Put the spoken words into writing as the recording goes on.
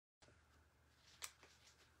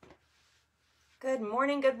Good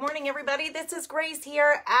morning, everybody. This is Grace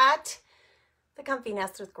here at The Comfy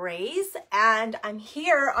Nest with Grace, and I'm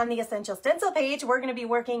here on the Essential Stencil page. We're going to be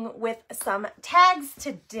working with some tags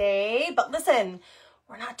today, but listen,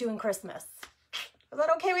 we're not doing Christmas. Is that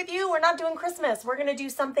okay with you? We're not doing Christmas. We're going to do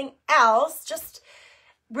something else, just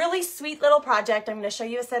really sweet little project. I'm going to show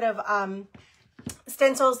you a set of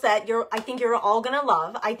stencils that I think you're all going to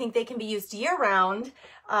love. I think they can be used year round.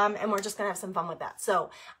 And we're just going to have some fun with that. So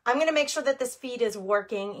I'm going to make sure that this feed is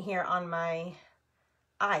working here on my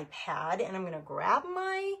iPad, and I'm going to grab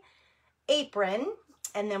my apron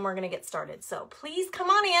and then we're going to get started. So please come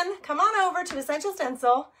on in, come on over to Essential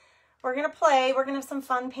Stencil. We're going to play. We're going to have some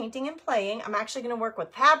fun painting and playing. I'm actually going to work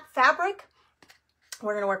with fabric.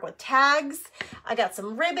 We're going to work with tags. I got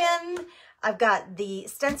some ribbon. I've got the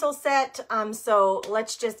stencil set. So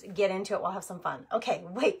let's just get into it. We'll have some fun. Okay,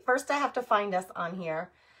 wait, first I have to find us on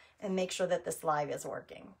here and make sure that this live is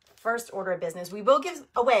working. First order of business, we will give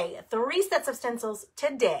away 3 sets of stencils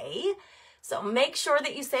today. So make sure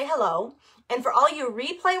that you say hello. And for all you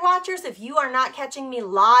replay watchers, if you are not catching me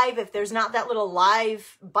live, if there's not that little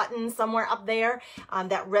live button somewhere up there,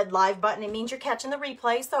 that red live button, it means you're catching the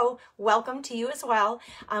replay. So welcome to you as well.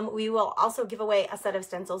 We will also give away a set of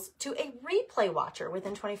stencils to a replay watcher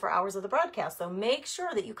within 24 hours of the broadcast. So make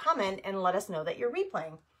sure that you comment and let us know that you're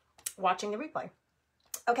watching the replay.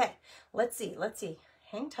 Okay, let's see.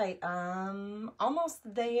 Hang tight. Almost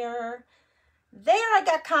there. There, I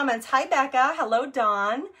got comments. Hi, Becca. Hello,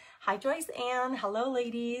 Dawn. Hi, Joyce Ann. Hello,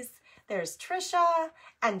 ladies. There's Trisha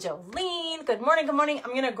and Jolene. Good morning, good morning.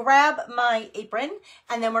 I'm going to grab my apron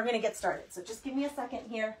and then we're going to get started. So just give me a second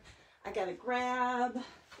here. I got to grab.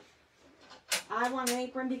 I want an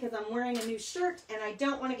apron because I'm wearing a new shirt and I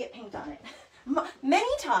don't want to get paint on it.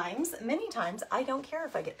 Many times, I don't care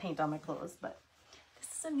if I get paint on my clothes, but this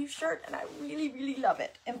is a new shirt and I really, really love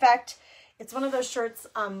it. In fact, it's one of those shirts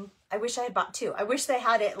I wish I had bought 2. I wish they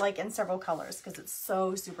had it like in several colors because it's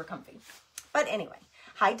so super comfy. But anyway,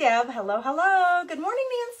 hi Deb. Hello, hello. Good morning,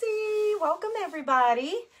 Nancy. Welcome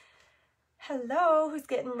everybody. Hello, who's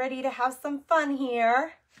getting ready to have some fun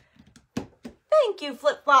here? Thank you,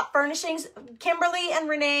 Flip Flop Furnishings. Kimberly and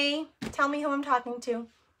Renee, tell me who I'm talking to.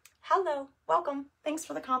 Hello, welcome. Thanks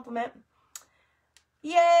for the compliment.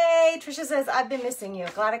 Yay, Trisha says, I've been missing you.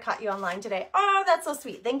 Glad I caught you online today. Oh, that's so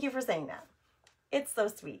sweet. Thank you for saying that. It's so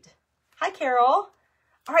sweet. Hi, Carol.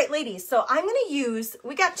 All right, ladies, so I'm going to use,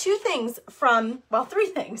 we got 3 things from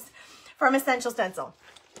Essential Stencil.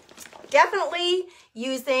 Definitely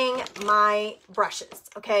using my brushes,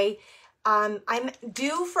 okay? I'm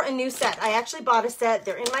due for a new set. I actually bought a set.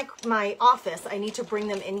 They're in my office. I need to bring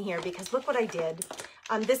them in here because look what I did.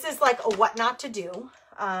 This is like a what not to do.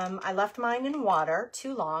 I left mine in water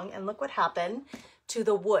too long and look what happened to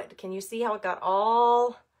the wood. Can you see how it got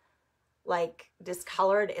all like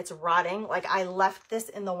discolored? It's rotting. Like I left this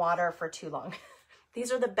in the water for too long.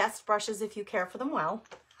 These are the best brushes if you care for them well.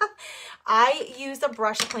 I use a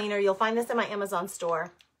brush cleaner. You'll find this in my Amazon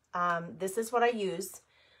store. This is what I use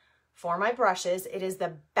for my brushes. It is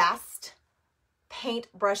the best paint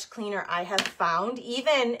brush cleaner I have found.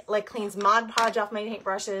 Even like cleans Mod Podge off my paint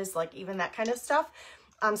brushes, like even that kind of stuff.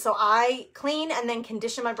 So I clean and then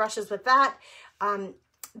condition my brushes with that.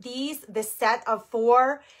 This set of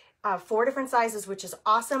 4 different sizes, which is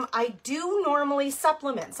awesome. I do normally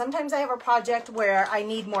supplement. Sometimes I have a project where I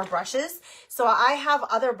need more brushes. So I have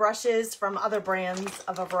other brushes from other brands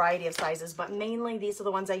of a variety of sizes, but mainly these are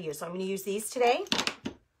the ones I use. So I'm going to use these today.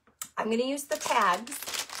 I'm going to use the tags.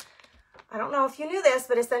 I don't know if you knew this,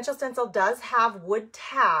 but Essential Stencil does have wood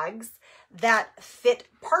tags that fit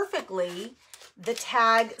perfectly the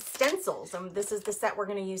tag stencils. And this is the set we're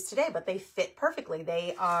going to use today, but they fit perfectly.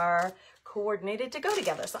 They are coordinated to go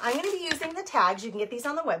together. So I'm going to be using the tags. You can get these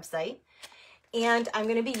on the website. And I'm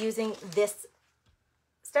going to be using this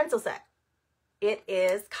stencil set. It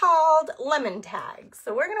is called Lemon Tags.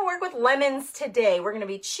 So we're going to work with lemons today. We're going to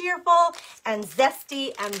be cheerful and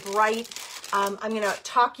zesty and bright. I'm going to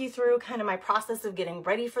talk you through kind of my process of getting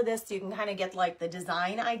ready for this so you can kind of get like the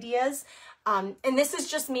design ideas. And this is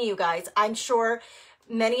just me, you guys. I'm sure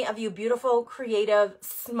many of you beautiful, creative,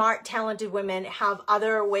 smart, talented women have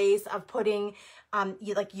other ways of putting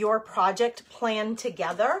like your project plan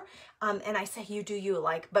together. And I say, you do you,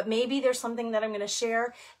 like, but maybe there's something that I'm going to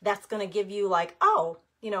share that's going to give you like, oh,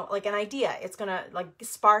 you know, like an idea. It's going to like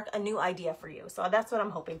spark a new idea for you. So that's what I'm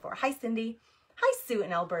hoping for. Hi, Cindy. Hi, Sue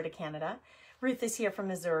in Alberta, Canada. Ruth is here from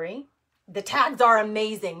Missouri. The tags are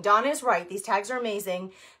amazing. Dawn is right. These tags are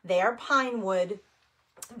amazing. They are pine wood.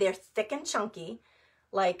 They're thick and chunky.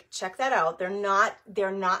 Like, check that out. They're not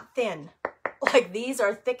thin. Like, these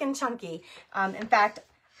are thick and chunky. In fact,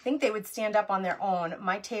 think they would stand up on their own.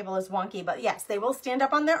 My table is wonky, but yes, they will stand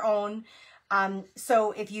up on their own.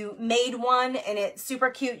 So if you made one and it's super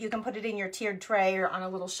cute, you can put it in your tiered tray or on a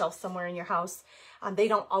little shelf somewhere in your house. They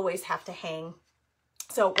don't always have to hang.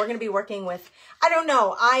 So we're going to be working with, I don't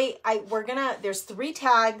know, there's 3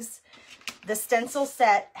 tags. The stencil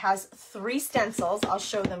set has 3 stencils. I'll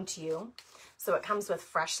show them to you. So it comes with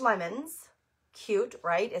fresh lemons. Cute,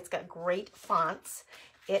 right? It's got great fonts.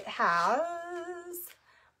 It has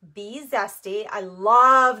Be Zesty. I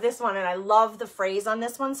love this one, and I love the phrase on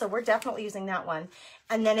this one, so we're definitely using that one.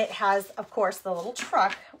 And then it has, of course, the little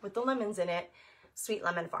truck with the lemons in it, Sweet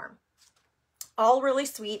Lemon Farm. All really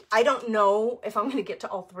sweet. I don't know if I'm going to get to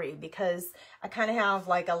all 3 because I kind of have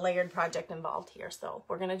like a layered project involved here. So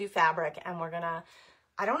we're going to do fabric, and we're going to,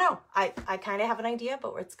 I don't know. I kind of have an idea,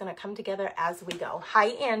 but it's going to come together as we go. Hi,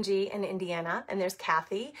 Angie in Indiana. And there's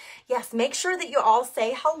Kathy. Yes, make sure that you all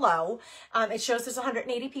say hello. It shows there's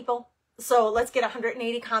 180 people. So let's get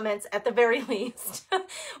 180 comments at the very least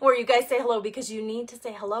where you guys say hello, because you need to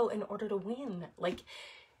say hello in order to win. Like,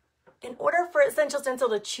 in order for Essential Stencil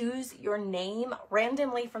to choose your name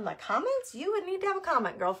randomly from the comments, you would need to have a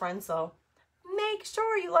comment, girlfriend. So make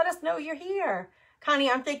sure you let us know you're here. Connie,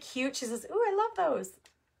 aren't they cute? She says, ooh, I love those.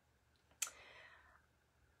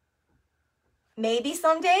 Maybe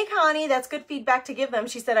someday, Connie. That's good feedback to give them.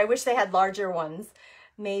 She said, I wish they had larger ones.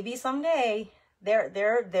 Maybe someday.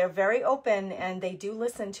 They're very open, and they do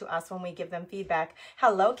listen to us when we give them feedback.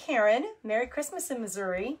 Hello, Karen. Merry Christmas in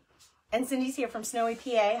Missouri. And Cindy's here from Snowy,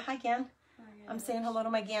 PA. Hi, Gan. Hi, I'm saying hello to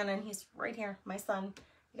my Gannon. He's right here, my son.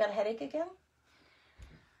 You got a headache again?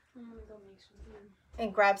 I'm gonna go make some food.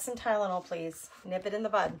 And grab some Tylenol, please. Nip it in the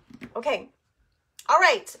bud. Okay. All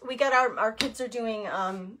right. We got our kids are doing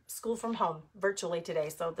school from home virtually today.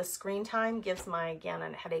 So the screen time gives my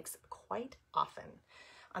Gannon headaches quite often,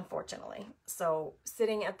 unfortunately. So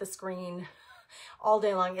sitting at the screen all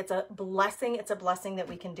day long, it's a blessing. It's a blessing that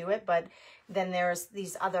we can do it. But then there's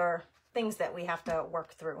these other things that we have to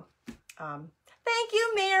work through. Thank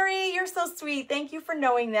you, Mary. You're so sweet. Thank you for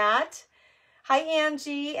knowing that. Hi,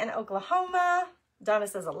 Angie in Oklahoma. Donna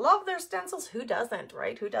says, I love their stencils. Who doesn't,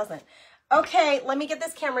 right? Who doesn't? Okay, let me get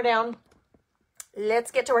this camera down.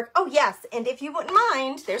 Let's get to work. Oh, yes. And if you wouldn't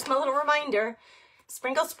mind, there's my little reminder.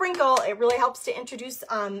 Sprinkle, sprinkle. It really helps to introduce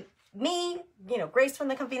me, you know, Grace from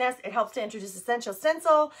the Comfy Nest. It helps to introduce Essential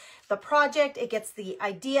Stencil, the project. It gets the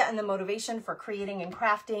idea and the motivation for creating and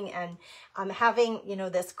crafting and having, you know,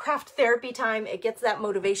 this craft therapy time. It gets that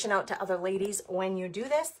motivation out to other ladies when you do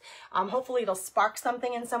this. Hopefully it'll spark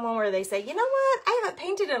something in someone where they say, you know what? I haven't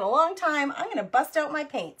painted in a long time. I'm going to bust out my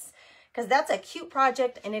paints, because that's a cute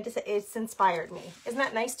project and it's inspired me. Isn't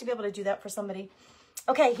that nice to be able to do that for somebody?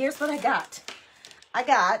 Okay, here's what I got. I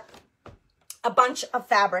got a bunch of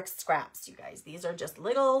fabric scraps, you guys. These are just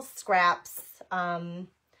little scraps. And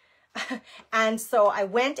so I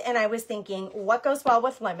went and I was thinking, what goes well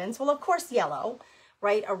with lemons? Well, of course, yellow,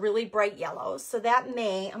 right? A really bright yellow. So that I'm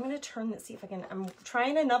going to turn this, see if I can, I'm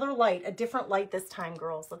trying another light, a different light this time,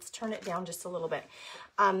 girls. Let's turn it down just a little bit.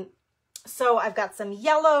 So I've got some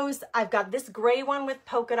yellows. I've got this gray one with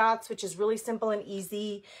polka dots, which is really simple and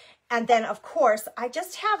easy. And then, of course, I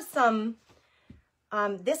just have some,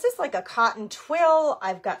 this is like a cotton twill.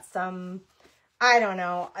 I've got some, I don't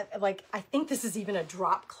know, I think this is even a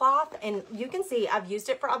drop cloth. And you can see I've used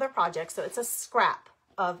it for other projects. So it's a scrap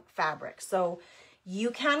of fabric. So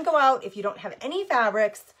you can go out, if you don't have any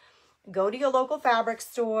fabrics, go to your local fabric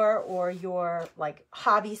store or your like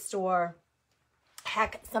hobby store.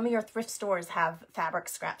 Heck, some of your thrift stores have fabric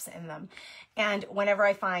scraps in them. And whenever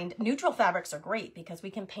I find neutral fabrics are great, because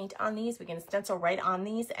we can paint on these, we can stencil right on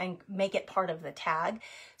these and make it part of the tag,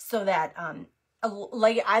 so that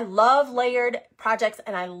I love layered projects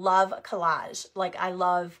and I love collage. Like I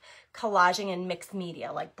love collaging and mixed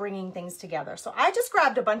media, like bringing things together. So I just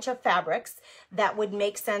grabbed a bunch of fabrics that would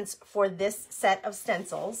make sense for this set of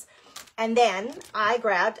stencils. And then I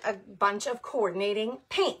grabbed a bunch of coordinating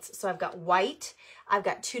paints. So I've got white, I've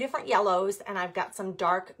got 2 different yellows, and I've got some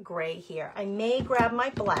dark gray here. I may grab my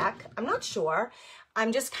black. I'm not sure.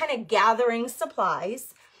 I'm just kind of gathering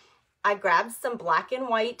supplies. I grabbed some black and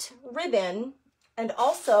white ribbon, and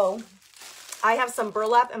also I have some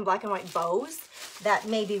burlap and black and white bows that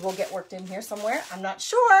maybe will get worked in here somewhere. I'm not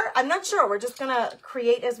sure. I'm not sure. We're just going to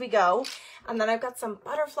create as we go. And then I've got some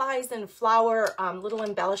butterflies and flower little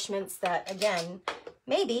embellishments that, again,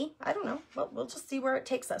 maybe, I don't know, but we'll just see where it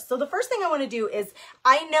takes us. So the first thing I want to do is,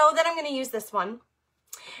 I know that I'm going to use this one.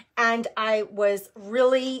 And I was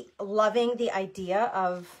really loving the idea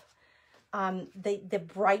of the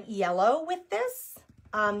bright yellow with this.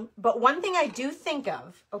 But one thing I do think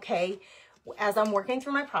of, okay, as I'm working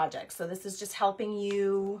through my projects. So this is just helping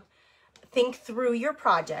you think through your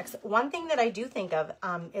projects. One thing that I do think of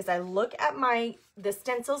is I look at the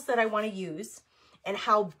stencils that I want to use and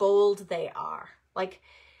how bold they are. Like,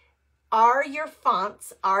 are your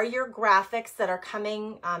fonts, are your graphics that are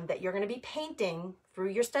coming, that you're going to be painting through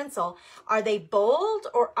your stencil, are they bold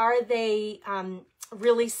or are they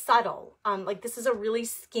really subtle? Like, this is a really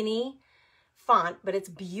skinny font, but it's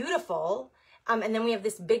beautiful. And then we have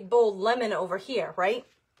this big bold lemon over here, right?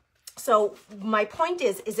 So my point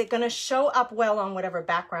is it going to show up well on whatever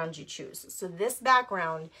background you choose? So this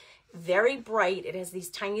background, very bright. It has these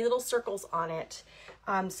tiny little circles on it.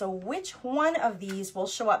 So which one of these will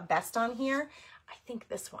show up best on here? I think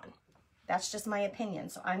this one. That's just my opinion.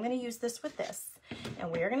 So I'm going to use this with this, and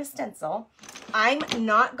we're going to stencil. I'm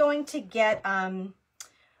not going to get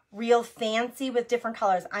real fancy with different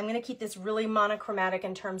colors. I'm going to keep this really monochromatic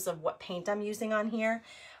in terms of what paint I'm using on here.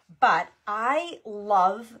 But I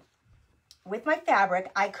love, with my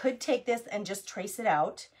fabric, I could take this and just trace it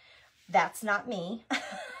out. That's not me.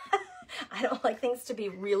 I don't like things to be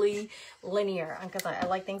really linear because I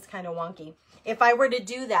like things kind of wonky. If I were to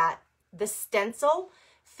do that, the stencil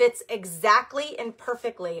fits exactly and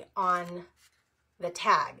perfectly on the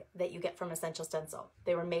tag that you get from Essential Stencil.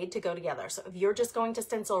 They were made to go together. So if you're just going to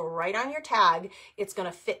stencil right on your tag, it's going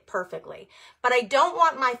to fit perfectly. But I don't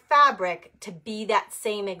want my fabric to be that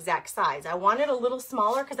same exact size. I want it a little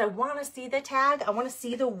smaller because I want to see the tag. I want to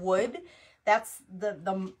see the wood. That's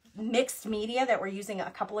the mixed media that we're using,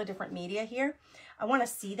 a couple of different media here. I want to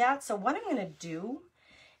see that. So what I'm going to do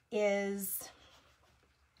is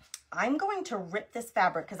I'm going to rip this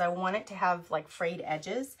fabric because I want it to have like frayed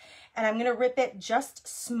edges, and I'm going to rip it just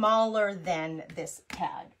smaller than this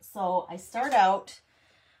tag. So I start out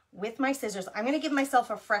with my scissors. I'm going to give myself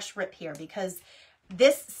a fresh rip here because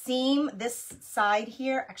this seam, this side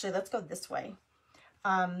here, actually, let's go this way.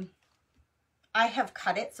 I have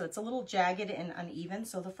cut it, so it's a little jagged and uneven.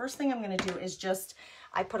 So the first thing I'm going to do is just,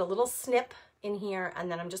 I put a little snip in here, and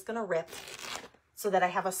then I'm just going to rip so that I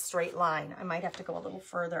have a straight line. I might have to go a little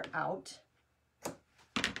further out,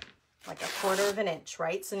 like 1/4 of an inch,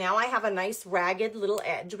 right? So now I have a nice ragged little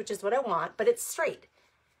edge, which is what I want, but it's straight.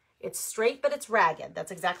 It's straight, but it's ragged.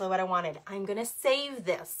 That's exactly what I wanted. I'm going to save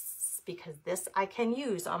this because this I can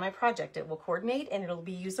use on my project. It will coordinate and it'll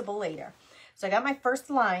be usable later. So I got my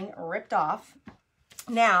first line ripped off.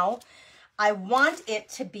 Now I want it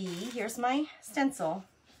to be, here's my stencil.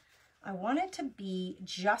 I want it to be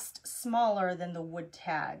just smaller than the wood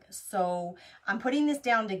tag. So I'm putting this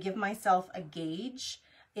down to give myself a gauge.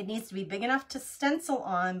 It needs to be big enough to stencil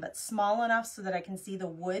on, but small enough so that I can see the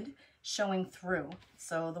wood showing through.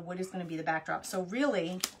 So the wood is going to be the backdrop. So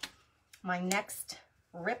really, my next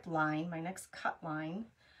rip line, my next cut line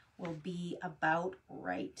will be about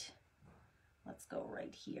right. Let's go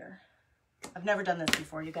right here. I've never done this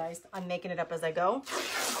before, you guys. I'm making it up as I go.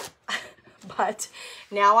 But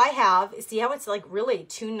now I have, see how it's like really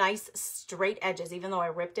two nice straight edges, even though I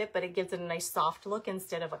ripped it, but it gives it a nice soft look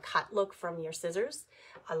instead of a cut look from your scissors.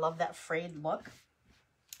 I love that frayed look.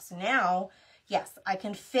 So now, yes, I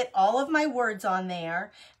can fit all of my words on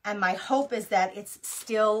there, and my hope is that it's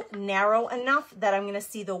still narrow enough that I'm going to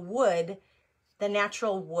see the wood, the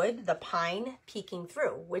natural wood, the pine peeking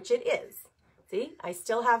through, which it is. See, I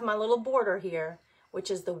still have my little border here, which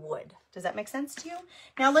is the wood. Does that make sense to you?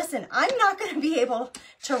 Now listen, I'm not going to be able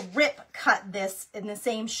to rip cut this in the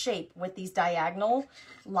same shape with these diagonal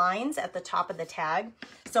lines at the top of the tag.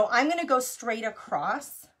 So I'm going to go straight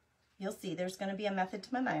across. You'll see there's going to be a method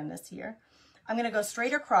to my madness here. I'm going to go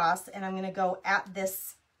straight across, and I'm going to go at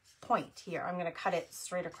this point here. I'm going to cut it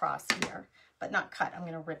straight across here, but not cut. I'm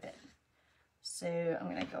going to rip it. So I'm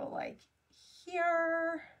going to go like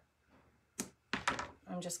here.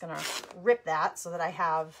 I'm just going to rip that so that I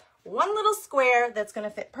have one little square that's going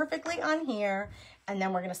to fit perfectly on here, and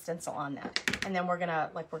then we're going to stencil on that. And then we're going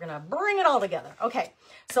to bring it all together. Okay,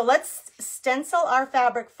 so let's stencil our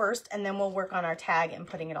fabric first, and then we'll work on our tag and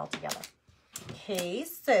putting it all together. Okay,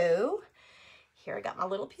 so here I got my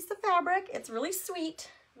little piece of fabric. It's really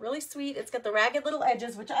sweet, really sweet. It's got the ragged little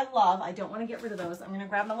edges, which I love. I don't want to get rid of those. I'm going to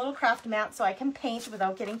grab my little craft mat so I can paint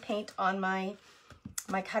without getting paint on my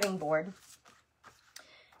cutting board.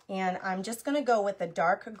 And I'm just going to go with the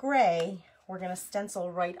dark gray. We're going to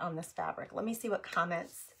stencil right on this fabric. Let me see what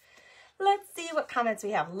comments. Let's see what comments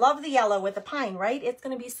we have. Love the yellow with the pine, right? It's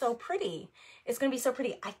going to be so pretty. It's going to be so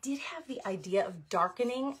pretty. I did have the idea of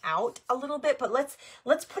darkening out a little bit, but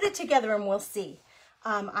let's put it together and we'll see.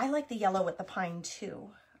 I like the yellow with the pine too.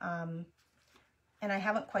 And I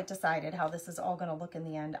haven't quite decided how this is all going to look in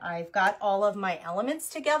the end. I've got all of my elements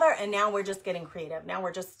together, and now we're just getting creative. Now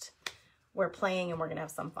we're just we're playing and we're gonna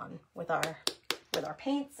have some fun with our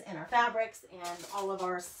paints and our fabrics and all of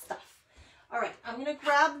our stuff. All right, I'm gonna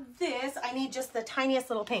grab this. I need just the tiniest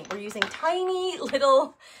little paint. We're using tiny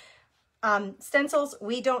little stencils.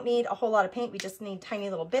 We don't need a whole lot of paint. We just need tiny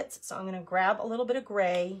little bits. So I'm gonna grab a little bit of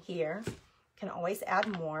gray here. Can always add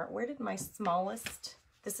more. Where did my smallest,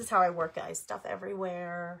 this is how I work, guys. Stuff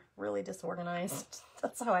everywhere, really disorganized.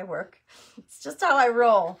 That's how I work. It's just how I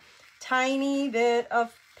roll. Tiny bit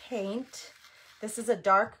of paint. This is a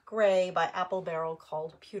dark gray by Apple Barrel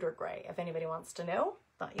called Pewter Gray. If anybody wants to know,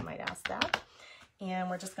 thought you might ask that.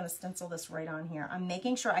 And we're just gonna stencil this right on here. I'm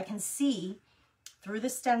making sure I can see through the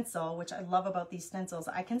stencil, which I love about these stencils.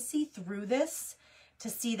 I can see through this to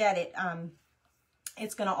see that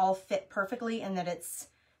it's gonna all fit perfectly and that it's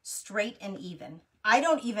straight and even. I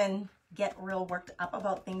don't even get real worked up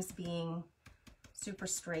about things being super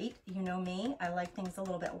straight. You know me, I like things a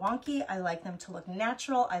little bit wonky. I like them to look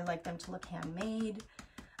natural. I like them to look handmade.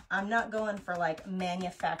 I'm not going for like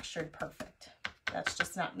manufactured perfect. That's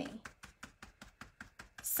just not me.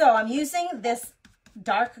 So I'm using this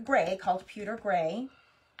dark gray called Pewter Gray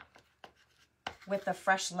with the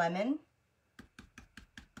fresh lemon.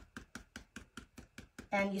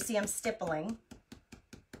 And you see I'm stippling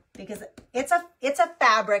because it's a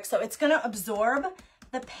fabric, so it's gonna absorb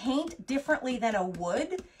the paint differently than a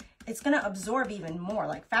wood. It's gonna absorb even more,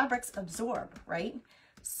 like fabrics absorb, right?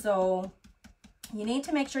 So you need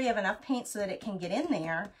to make sure you have enough paint so that it can get in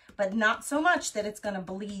there, but not so much that it's gonna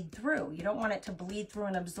bleed through. You don't want it to bleed through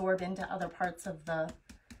and absorb into other parts of the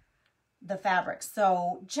fabric.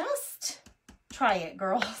 So just try it,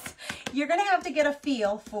 girls. You're gonna have to get a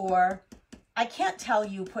feel for, I can't tell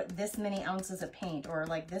you put this many ounces of paint or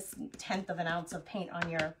like this 1/10 of an ounce of paint on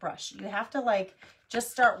your brush. You have to like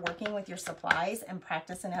just start working with your supplies and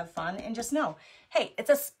practice and have fun and just know, hey, it's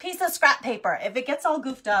a piece of scrap paper. If it gets all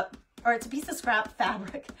goofed up, or it's a piece of scrap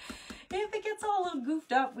fabric, if it gets all a little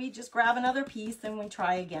goofed up, we just grab another piece and we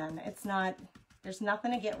try again. It's not, there's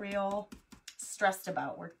nothing to get real stressed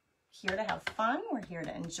about. We're here to have fun. We're here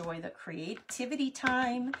to enjoy the creativity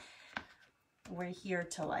time. We're here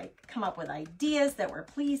to like come up with ideas that we're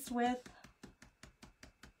pleased with.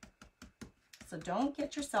 So don't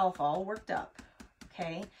get yourself all worked up,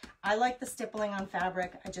 okay? I like the stippling on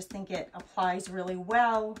fabric. I just think it applies really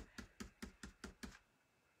well.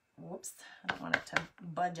 Whoops, I don't want it to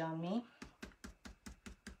budge on me.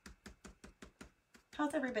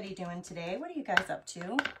 How's everybody doing today? What are you guys up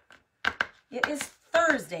to? It is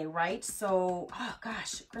Thursday, right? So, oh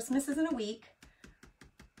gosh, Christmas is in a week.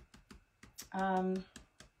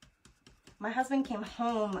 My husband came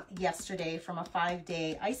home yesterday from a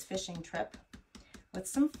 5-day ice fishing trip with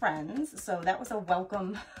some friends. So that was a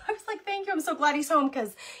welcome. I was like, thank you. I'm so glad he's home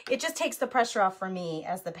because it just takes the pressure off for me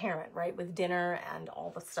as the parent, right? With dinner and all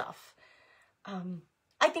the stuff.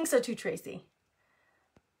 I think so too, Tracy.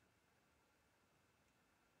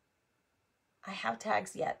 I have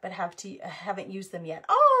tags yet, but haven't used them yet.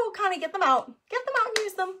 Oh, Connie, get them out. Get them out and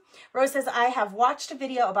use them. Rose says, I have watched a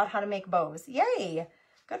video about how to make bows. Yay.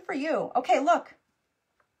 Good for you. Okay, look.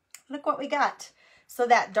 Look what we got. So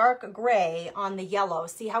that dark gray on the yellow,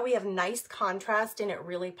 see how we have nice contrast and it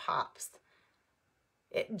really pops.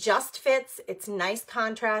 It just fits. It's nice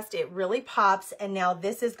contrast. It really pops. And now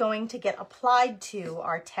this is going to get applied to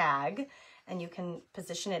our tag. And you can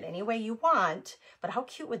position it any way you want, but how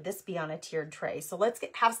cute would this be on a tiered tray? So let's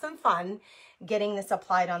have some fun getting this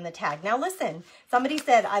applied on the tag. Now listen, somebody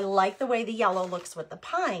said, I like the way the yellow looks with the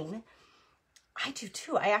pine. I do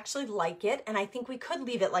too. I actually like it, and I think we could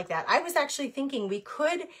leave it like that. I was actually thinking we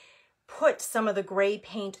could put some of the gray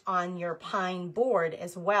paint on your pine board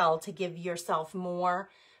as well to give yourself more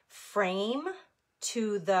frame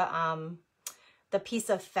to the piece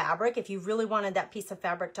of fabric. If you really wanted that piece of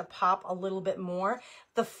fabric to pop a little bit more,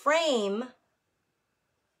 the frame,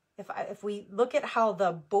 if we look at how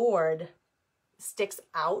the board sticks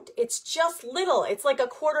out, it's just little. It's like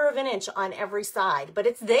 1/4 of an inch on every side, but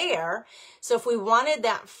it's there. So if we wanted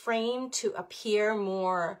that frame to appear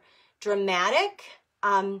more dramatic,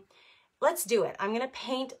 let's do it. I'm going to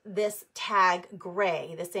paint this tag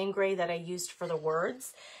gray, the same gray that I used for the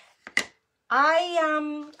words.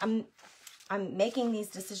 I'm making these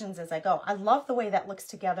decisions as I go. I love the way that looks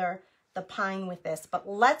together, the pine with this, but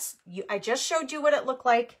I just showed you what it looked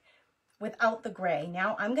like without the gray.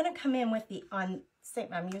 Now I'm going to come in with I'm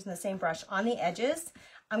using the same brush on the edges.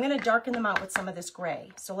 I'm going to darken them out with some of this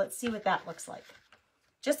gray. So let's see what that looks like.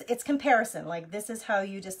 Just, it's comparison. Like this is how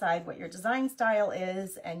you decide what your design style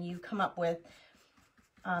is, and you come up with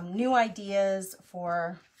new ideas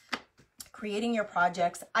for creating your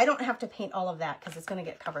projects. I don't have to paint all of that because it's going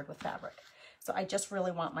to get covered with fabric. So I just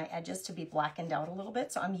really want my edges to be blackened out a little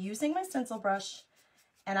bit. So I'm using my stencil brush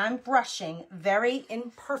and I'm brushing very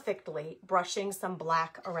imperfectly, brushing some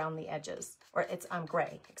black around the edges, or it's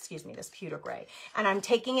gray, excuse me, this pewter gray. And I'm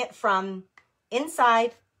taking it from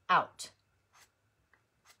inside out.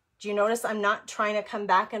 Do you notice I'm not trying to come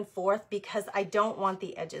back and forth because I don't want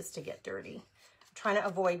the edges to get dirty. I'm trying to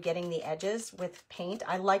avoid getting the edges with paint.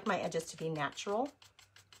 I like my edges to be natural.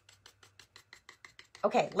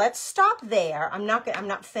 Okay, let's stop there. I'm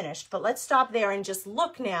not finished, but let's stop there and just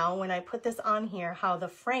look now when I put this on here how the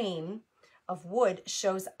frame of wood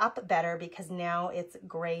shows up better because now it's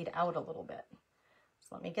grayed out a little bit.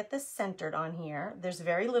 So let me get this centered on here. There's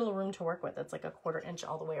very little room to work with. It's like a 1/4 inch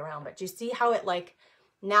all the way around, but do you see how it like,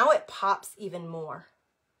 now it pops even more.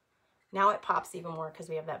 Now it pops even more because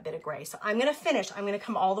we have that bit of gray. So I'm gonna finish. I'm gonna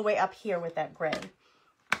come all the way up here with that gray.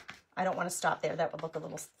 I don't want to stop there. That would look a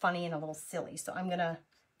little funny and a little silly. So I'm going to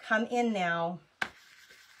come in now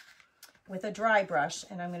with a dry brush,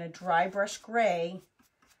 and I'm going to dry brush gray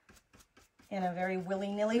in a very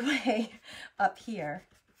willy-nilly way up here.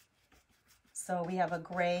 So we have a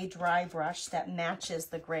gray dry brush that matches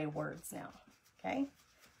the gray words now. Okay.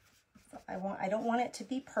 So I don't want it to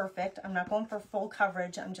be perfect. I'm not going for full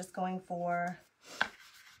coverage. I'm just going for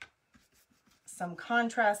some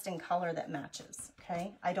contrast and color that matches.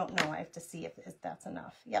 Okay, I don't know. I have to see if that's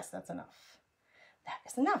enough. Yes, that's enough. That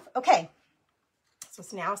is enough. Okay, so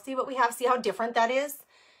now see what we have. See how different that is?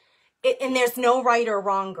 And there's no right or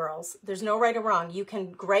wrong, girls. There's no right or wrong. You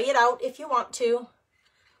can gray it out if you want to.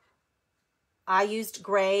 I used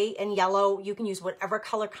gray and yellow. You can use whatever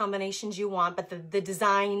color combinations you want, but the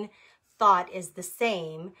design thought is the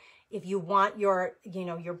same. If you want your,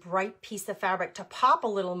 your bright piece of fabric to pop a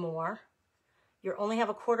little more, you only have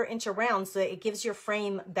a 1/4 inch around, so it gives your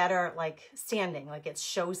frame better, like standing, like it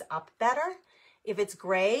shows up better. If it's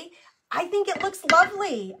gray, I think it looks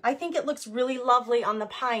lovely. I think it looks really lovely on the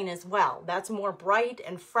pine as well. That's more bright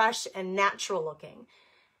and fresh and natural looking.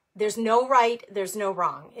 There's no right, there's no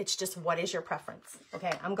wrong. It's just what is your preference.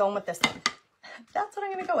 Okay, I'm going with this one. That's what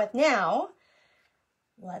I'm gonna go with. Now,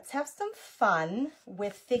 let's have some fun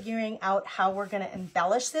with figuring out how we're gonna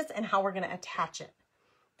embellish this and how we're gonna attach it.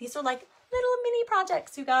 These are like little mini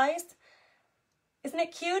projects, you guys. Isn't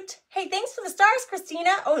it cute? Hey, thanks for the stars,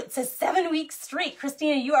 Christina. Oh, it says 7 weeks straight.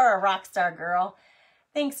 Christina, you are a rock star, girl.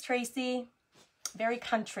 Thanks, Tracy. Very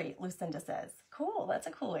country, Lucinda says. Cool, that's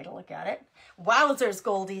a cool way to look at it. Wowzers,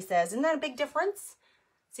 Goldie says. Isn't that a big difference?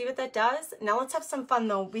 See what that does? Now let's have some fun,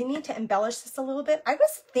 though. We need to embellish this a little bit. I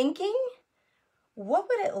was thinking, what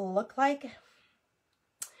would it look like?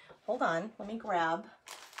 Hold on, let me grab.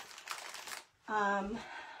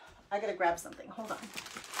 I gotta grab something, hold on.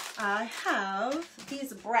 I have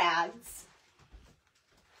these brads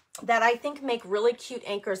that I think make really cute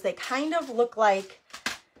anchors. They kind of look like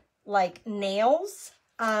nails.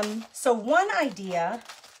 So one idea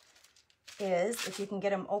is, if you can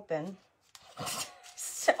get them open,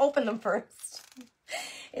 to open them first,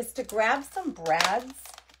 is to grab some brads.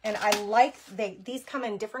 And I like, these come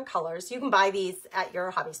in different colors. You can buy these at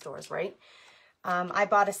your hobby stores, right? I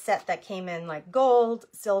bought a set that came in like gold,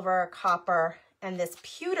 silver, copper, and this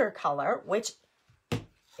pewter color, which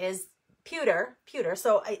is pewter.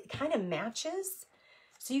 So it kind of matches.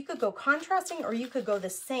 So you could go contrasting or you could go the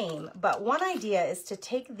same. But one idea is to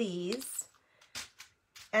take these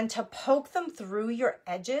and to poke them through your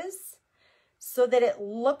edges so that it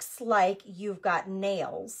looks like you've got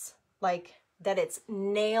nails, like that it's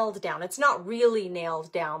nailed down. It's not really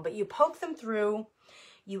nailed down, but you poke them through.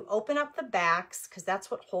 You open up the backs because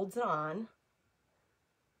that's what holds it on.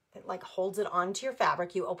 It like holds it onto your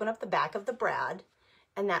fabric. You open up the back of the brad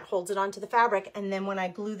and that holds it onto the fabric. And then when I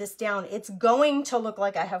glue this down, it's going to look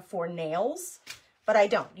like I have 4 nails, but I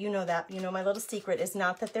don't. You know that. You know my little secret is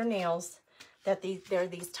not that they're nails, that they're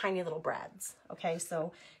these tiny little brads. Okay,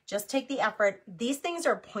 so just take the effort. These things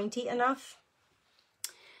are pointy enough.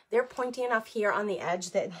 They're pointy enough here on the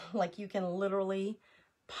edge that like you can literally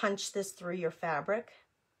punch this through your fabric.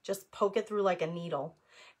 Just poke it through like a needle.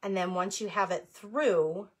 And then once you have it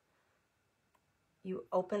through, you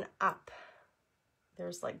open up.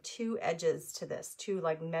 There's like 2 edges to this, 2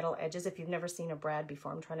 like metal edges. If you've never seen a brad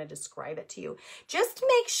before, I'm trying to describe it to you. Just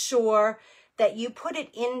make sure that you put it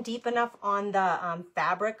in deep enough on the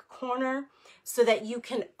fabric corner so that you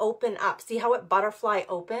can open up. See how it butterflies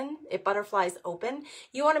open? It butterflies open.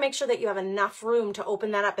 You want to make sure that you have enough room to open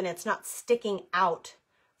that up and it's not sticking out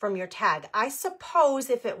from your tag. I suppose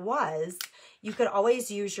if it was, you could always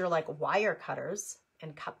use your like wire cutters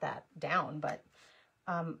and cut that down, but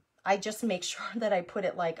I just make sure that I put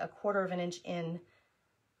it like 1/4 of an inch in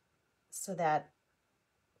so that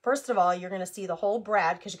First of all, you're going to see the whole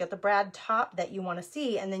brad because you got the brad top that you want to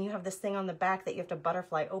see, and then you have this thing on the back that you have to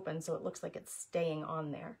butterfly open so it looks like it's staying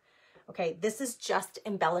on there. Okay, this is just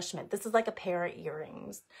embellishment. This is like a pair of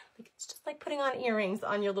earrings. Like, it's just like putting on earrings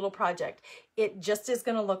on your little project. It just is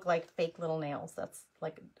going to look like fake little nails. That's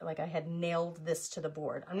like I had nailed this to the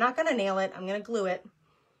board. I'm not going to nail it. I'm going to glue it.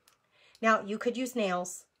 Now, you could use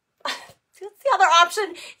nails. That's the other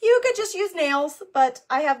option. You could just use nails, but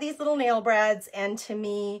I have these little nail brads, and to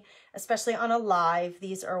me, especially on a live,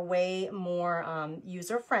 these are way more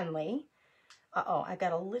user-friendly. Uh-oh, I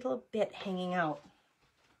got a little bit hanging out.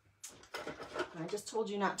 I just told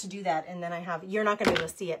you not to do that, and then you're not going to be able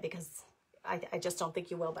to see it because I just don't think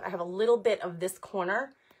you will, but I have a little bit of this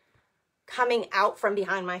corner coming out from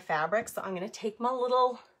behind my fabric, so I'm going to take my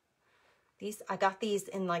little, I got these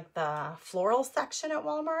in like the floral section at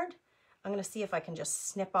Walmart. I'm going to see if I can just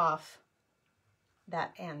snip off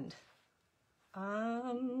that end.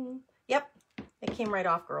 Yep, it came right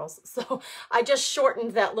off, girls. So I just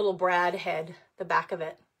shortened that little brad head, the back of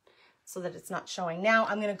it, so that it's not showing. Now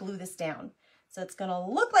I'm going to glue this down. So it's going to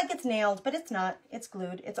look like it's nailed, but it's not. It's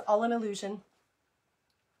glued. It's all an illusion.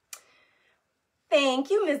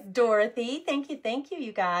 Thank you, Miss Dorothy. Thank you,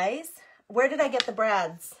 you guys. Where did I get the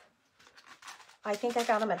brads? I think I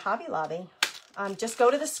got them at Hobby Lobby. Just go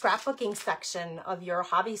to the scrapbooking section of your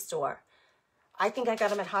hobby store. I think I got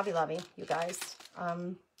them at Hobby Lobby, you guys.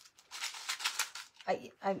 I'm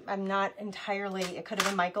not entirely, it could have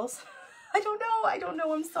been Michael's. I don't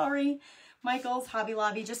know, I'm sorry. Michael's, Hobby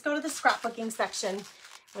Lobby, just go to the scrapbooking section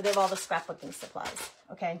where they have all the scrapbooking supplies,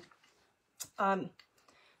 okay?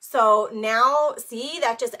 So now, see,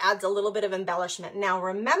 that just adds a little bit of embellishment. Now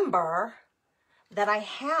remember that I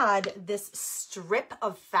had this strip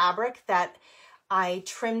of fabric that I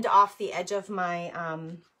trimmed off the edge of my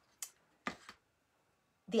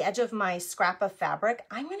scrap of fabric.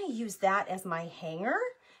 I'm going to use that as my hanger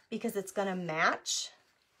because it's going to match.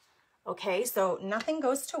 Okay, so nothing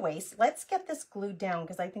goes to waste. Let's get this glued down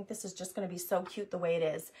because I think this is just going to be so cute the way it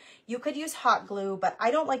is. You could use hot glue, but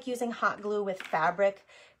I don't like using hot glue with fabric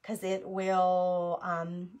because it will,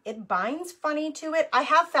 it binds funny to it. I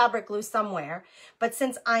have fabric glue somewhere, but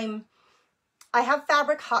since I have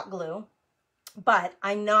fabric hot glue, but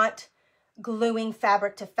I'm not gluing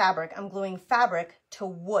fabric to fabric. I'm gluing fabric to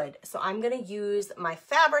wood. So I'm going to use my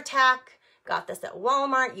Fabri-Tac. Got this at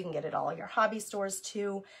Walmart. You can get it all at your hobby stores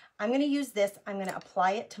too. I'm going to use this. I'm going to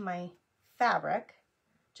apply it to my fabric.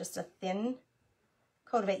 Just a thin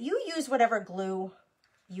coat of it. You use whatever glue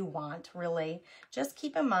you want, really. Just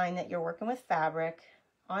keep in mind that you're working with fabric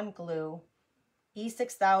on glue.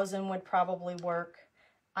 E6000 would probably work.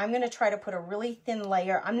 I'm going to try to put a really thin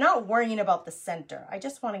layer. I'm not worrying about the center. I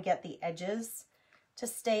just want to get the edges to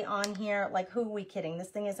stay on here. Like, who are we kidding? This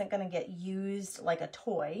thing isn't going to get used like a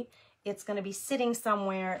toy. It's going to be sitting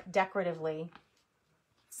somewhere decoratively.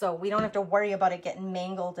 So we don't have to worry about it getting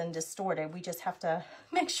mangled and distorted. We just have to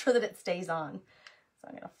make sure that it stays on. So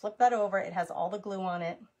I'm going to flip that over. It has all the glue on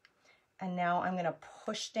it. And now I'm going to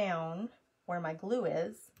push down where my glue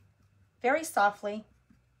is very softly.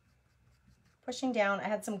 Pushing down. I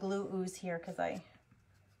had some glue ooze here because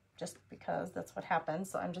that's what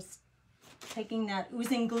happens. So I'm just taking that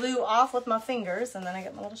oozing glue off with my fingers, and then I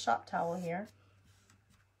get my little shop towel here.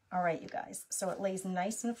 All right, you guys. So it lays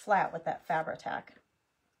nice and flat with that Fabri-Tac.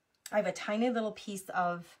 I have a tiny little piece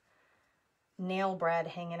of nail brad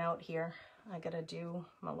hanging out here. I gotta do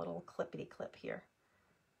my little clippity clip here.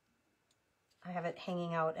 I have it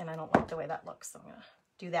hanging out and I don't like the way that looks, so I'm gonna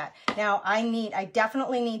do that. Now I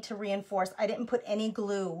definitely need to reinforce. I didn't put any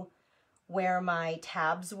glue where my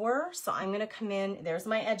tabs were, so I'm gonna come in. There's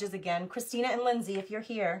my edges again. Christina and Lindsay, if you're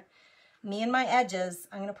here, me and my edges,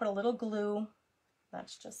 I'm gonna put a little glue.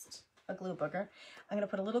 That's just a glue booger. I'm gonna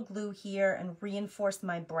put a little glue here and reinforce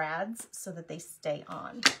my brads so that they stay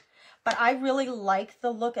on. But I really like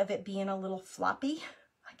the look of it being a little floppy,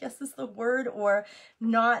 I guess is the word, or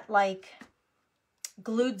not like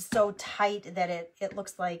glued so tight that it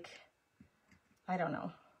looks like, I don't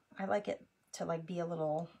know. I like it to like be a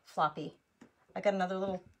little floppy. I got another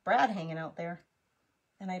little brad hanging out there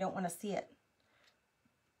and I don't want to see it.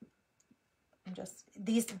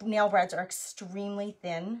 These nail brads are extremely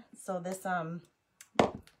thin, so this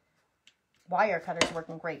wire cutter is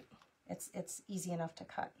working great. It's easy enough to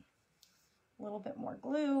cut. A little bit more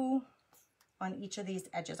glue on each of these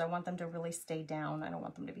edges. I want them to really stay down. I don't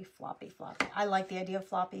want them to be floppy. I like the idea of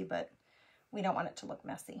floppy, but we don't want it to look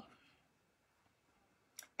messy.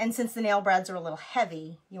 And since the nail brads are a little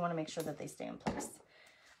heavy, you want to make sure that they stay in place.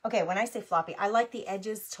 Okay, when I say floppy, I like the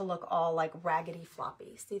edges to look all like raggedy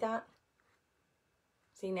floppy. See that?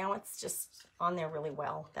 See, now it's just on there really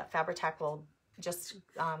well. That Fabri-Tac will just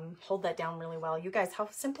hold that down really well. You guys, how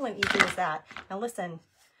simple and easy is that? Now listen,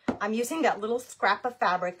 I'm using that little scrap of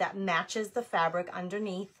fabric that matches the fabric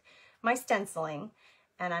underneath my stenciling,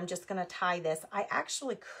 and I'm just gonna tie this. I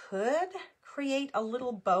actually could create a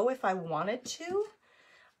little bow if I wanted to.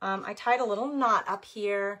 I tied a little knot up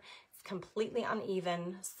here. It's completely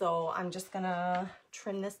uneven, so I'm just gonna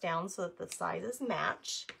trim this down so that the sizes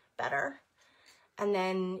match better. And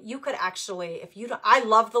then you could actually, if you don't, I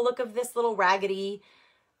love the look of this little raggedy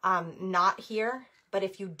knot here, but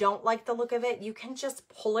if you don't like the look of it, you can just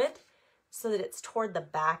pull it so that it's toward the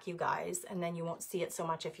back, you guys, and then you won't see it so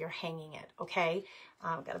much if you're hanging it, okay?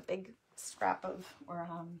 Got a big scrap of, or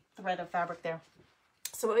thread of fabric there.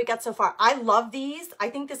 So what we got so far, I love these. I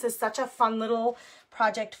think this is such a fun little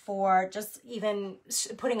project for just even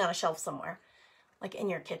putting on a shelf somewhere, like in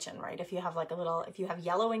your kitchen, right? If you have like a little, if you have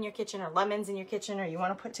yellow in your kitchen or lemons in your kitchen, or you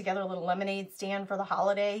want to put together a little lemonade stand for the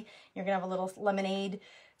holiday, you're gonna have a little lemonade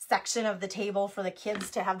section of the table for the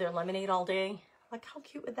kids to have their lemonade all day. Like, how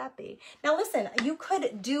cute would that be? Now listen, you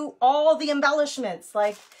could do all the embellishments.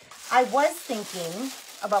 Like, I was thinking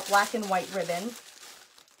about black and white ribbon.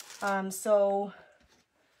 So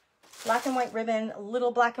black and white ribbon,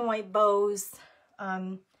 little black and white bows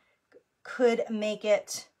could make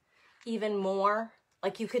it even more.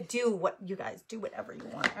 Like, you could do what you guys do, whatever you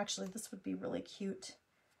want. Actually, this would be really cute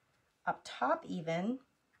up top even,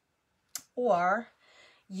 or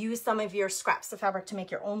use some of your scraps of fabric to make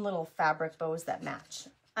your own little fabric bows that match.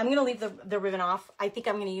 I'm gonna leave the ribbon off. I think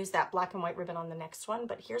I'm gonna use that black and white ribbon on the next one,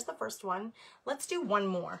 but here's the first one. Let's do one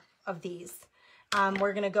more of these.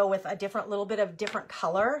 We're gonna go with a little bit of different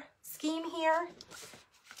color scheme here,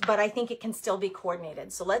 but I think it can still be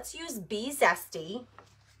coordinated. So let's use Be Zesty.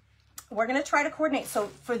 We're gonna try to coordinate. So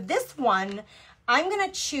for this one, I'm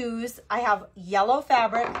gonna choose, I have yellow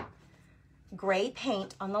fabric, gray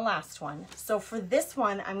paint on the last one. So for this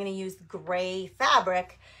one, I'm gonna use gray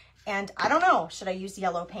fabric, and I don't know, should I use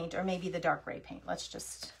yellow paint or maybe the dark gray paint? Let's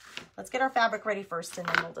get our fabric ready first and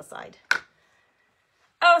then we'll decide.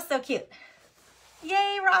 Oh, so cute.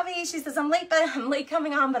 Yay, Robbie. She says, I'm late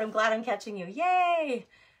coming on, but I'm glad I'm catching you. Yay.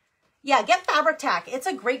 Yeah, get Fabri-Tac. It's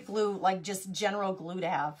a great glue, like just general glue to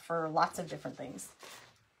have for lots of different things.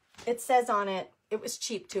 It says on it, it was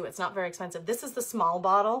cheap too. It's not very expensive. This is the small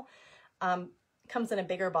bottle. Comes in a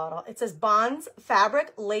bigger bottle. It says Bonds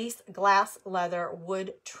fabric, lace, glass, leather,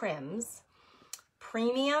 wood trims,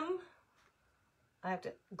 premium.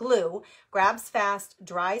 Glue, grabs fast,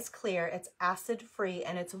 dries clear. It's acid free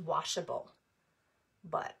and it's washable.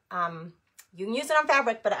 But you can use it on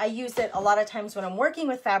fabric, but I use it a lot of times when I'm working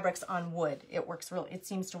with fabrics on wood. It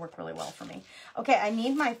seems to work really well for me. Okay, I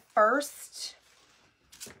need my first.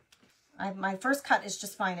 My first cut is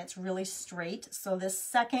just fine. It's really straight. So this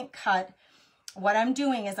second cut, what I'm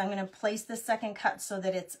doing is I'm going to place this second cut so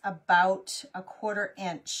that it's about 1/4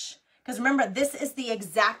 inch. Because remember, this is the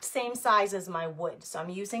exact same size as my wood. So I'm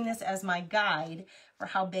using this as my guide for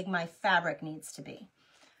how big my fabric needs to be.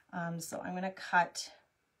 So I'm going to cut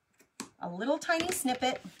a little tiny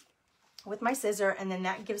snippet with my scissor, and then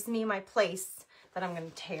that gives me my place that I'm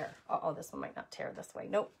going to tear. Uh-oh, this one might not tear this way.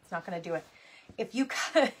 Nope, it's not going to do it. If you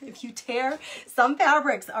tear, some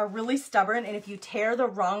fabrics are really stubborn, and if you tear the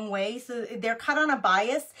wrong way, so they're cut on a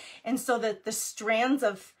bias, and so that the strands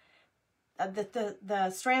of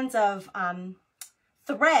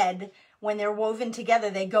thread, when they're woven together,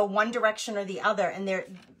 they go one direction or the other, and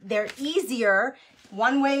they're easier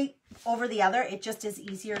one way over the other. It just is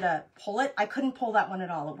easier to pull it. I couldn't pull that one at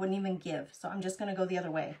all. It wouldn't even give. So I'm just going to go the other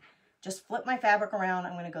way. Just flip my fabric around.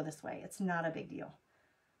 I'm going to go this way. It's not a big deal.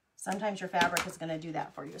 Sometimes your fabric is going to do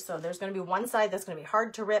that for you. So there's going to be one side that's going to be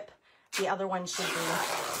hard to rip. The other one should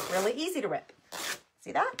be really easy to rip.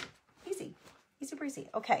 See that? Easy. Easy breezy.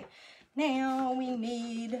 Okay. Now we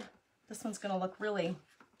need, this one's going to look really,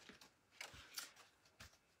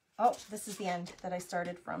 oh, this is the end that I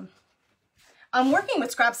started from. I'm working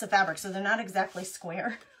with scraps of fabric, so they're not exactly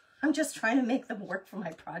square. I'm just trying to make them work for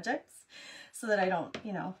my projects so that I don't,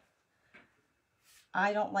 you know,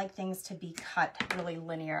 I don't like things to be cut really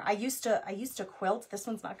linear. I used to quilt. This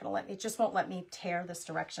one's not going to let me, it just won't let me tear this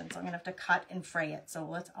direction. So I'm going to have to cut and fray it.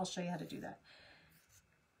 So I'll show you how to do that.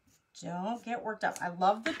 Don't get worked up. I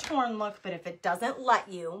love the torn look, but if it doesn't let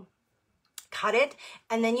you, cut it.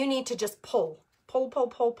 And then you need to just pull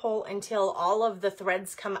until all of the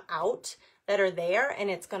threads come out that are there, and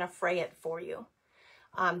it's going to fray it for you.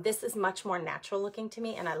 This is much more natural looking to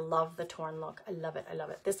me, and I love the torn look. I love it. I love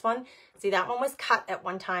it. This one, see, that one was cut at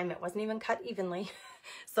one time. It wasn't even cut evenly.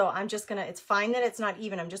 So I'm just going to, it's fine that it's not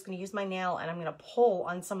even. I'm just going to use my nail, and I'm going to pull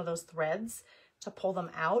on some of those threads to pull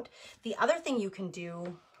them out. The other thing you can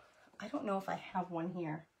do, I don't know if I have one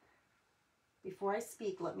here. Before I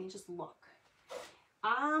speak, let me just look.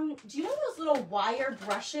 Do you know those little wire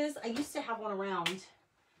brushes? I used to have one around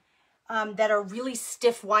that are really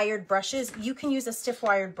stiff wired brushes. You can use a stiff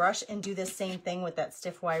wired brush and do the same thing with that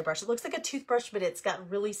stiff wired brush. It looks like a toothbrush, but it's got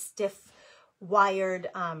really stiff wired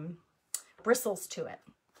bristles to it.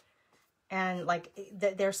 And like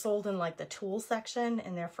they're sold in like the tool section,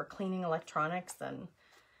 and they're for cleaning electronics and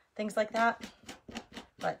things like that.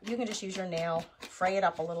 But you can just use your nail, fray it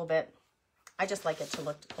up a little bit. I just like it to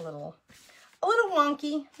look a little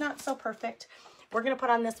wonky, not so perfect. We're gonna put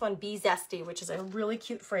on this one, Be Zesty, which is a really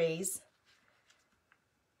cute phrase.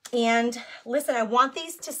 And listen, I want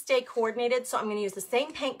these to stay coordinated, so I'm gonna use the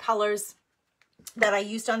same paint colors that I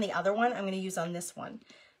used on the other one. I'm gonna use on this one.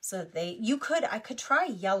 So I could try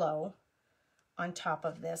yellow on top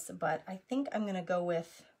of this, but I think I'm gonna go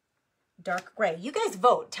with dark gray. You guys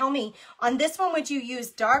vote. Tell me, on this one, would you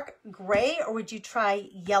use dark gray or would you try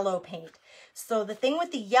yellow paint? So the thing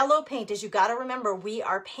with the yellow paint is you got to remember we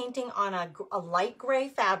are painting on a light gray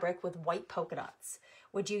fabric with white polka dots.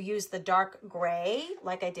 Would you use the dark gray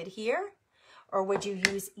like I did here? Or would you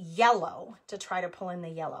use yellow to try to pull in the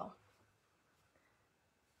yellow?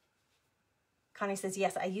 Connie says,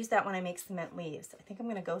 yes, I use that when I make cement leaves. I think I'm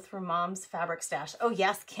going to go through Mom's fabric stash. Oh,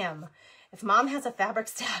 yes, Kim. If Mom has a fabric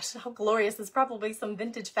stash, how glorious. There's probably some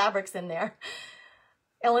vintage fabrics in there.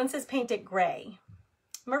 Ellen says, paint it gray.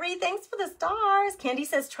 Marie, thanks for the stars. Candy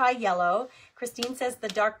says, try yellow. Christine says, the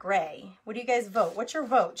dark gray. What do you guys vote? What's your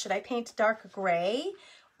vote? Should I paint dark gray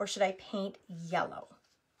or should I paint yellow?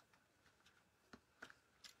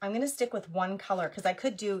 I'm going to stick with one color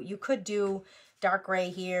because you could do dark gray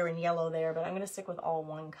here and yellow there, but I'm going to stick with all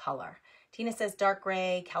one color. Tina says dark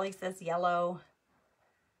gray. Kelly says yellow.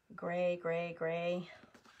 Gray, gray, gray.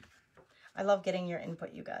 I love getting your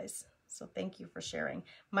input, you guys. So thank you for sharing.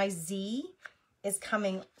 My Z is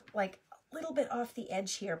coming like a little bit off the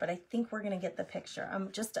edge here, but I think we're going to get the picture.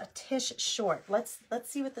 I'm just a tish short. Let's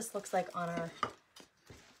see what this looks like on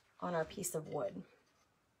our piece of wood.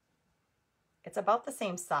 It's about the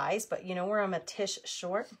same size, but you know where I'm a tish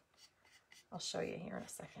short? I'll show you here in a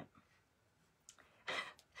second.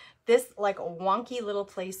 This like wonky little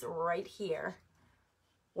place right here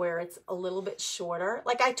where it's a little bit shorter.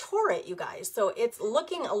 Like I tore it, you guys. So it's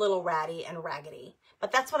looking a little ratty and raggedy,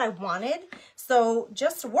 but that's what I wanted. So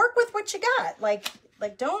just work with what you got. Like you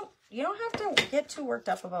don't have to get too worked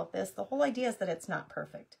up about this. The whole idea is that it's not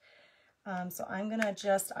perfect. So I'm going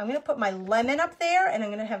to put my lemon up there and I'm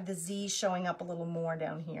going to have the Z showing up a little more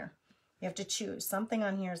down here. You have to choose. Something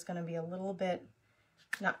on here is going to be a little bit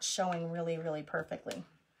not showing really, really perfectly,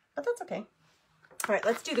 but that's okay. All right,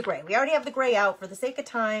 let's do the gray. We already have the gray out. For the sake of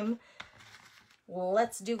time,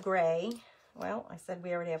 let's do gray. Well, I said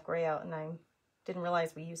we already have gray out and I didn't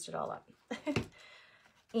realize we used it all up.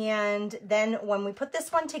 And then when we put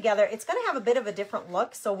this one together, it's going to have a bit of a different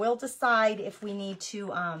look. So we'll decide if we need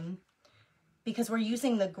to, because we're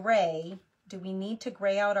using the gray, do we need to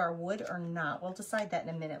gray out our wood or not? We'll decide that in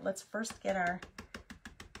a minute. Let's first get our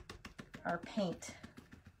paint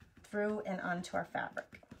through and onto our fabric.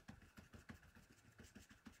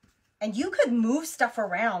 And you could move stuff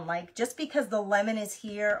around, like just because the lemon is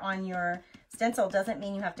here on your stencil doesn't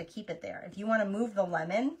mean you have to keep it there. If you want to move the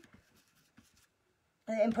lemon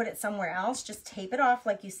and put it somewhere else, just tape it off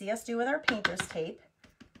like you see us do with our painter's tape.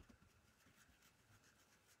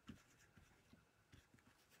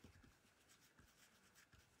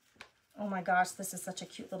 Oh my gosh, this is such a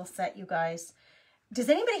cute little set, you guys. Does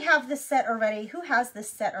anybody have this set already? Who has this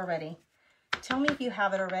set already? Tell me if you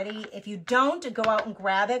have it already. If you don't, go out and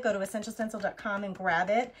grab it. Go to essentialstencil.com and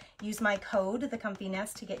grab it. Use my code,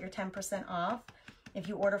 THECOMFYNEST, to get your 10% off. If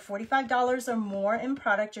you order $45 or more in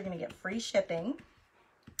product, you're going to get free shipping.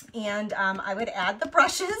 And I would add the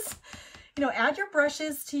brushes. You know, add your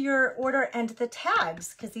brushes to your order and the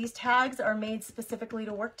tags, because these tags are made specifically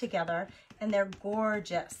to work together, and they're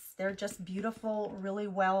gorgeous. They're just beautiful, really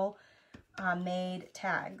well made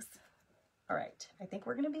tags. All right, I think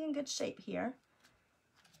we're going to be in good shape here.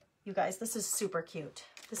 You guys, this is super cute.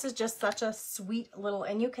 This is just such a sweet little,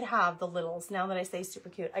 and you could have the littles. Now that I say super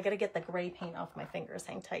cute, I got to get the gray paint off my fingers.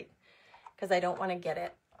 Hang tight, because I don't want to get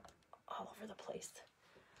it all over the place.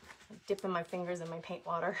 I'm dipping my fingers in my paint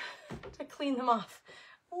water to clean them off.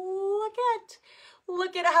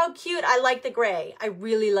 Look at how cute. I like the gray. I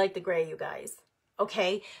really like the gray, you guys.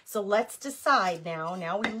 Okay, so let's decide now.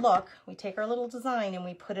 Now we take our little design and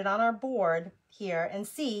we put it on our board here and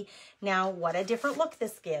see now what a different look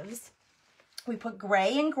this gives. We put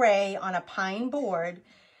gray and gray on a pine board,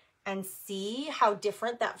 and see how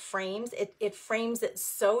different that frames. It frames it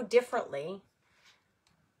so differently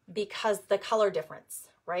because the color difference,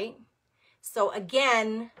 right? So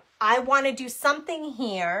again, I want to do something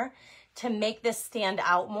here to make this stand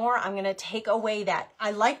out more. I'm going to take away that.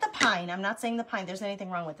 I like the pine. I'm not saying the pine, there's anything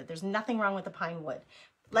wrong with it. There's nothing wrong with the pine wood.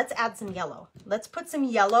 Let's add some yellow. Let's put some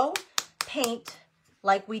yellow paint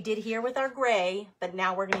like we did here with our gray, but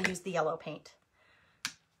now we're going to use the yellow paint.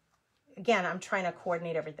 Again, I'm trying to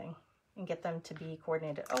coordinate everything and get them to be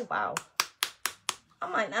coordinated. Oh, wow. I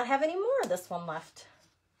might not have any more of this one left.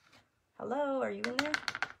 Hello, are you in there?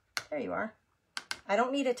 There you are. I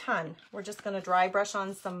don't need a ton. We're just going to dry brush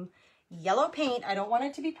on some yellow paint. I don't want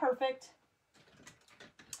it to be perfect.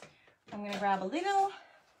 I'm going to grab a little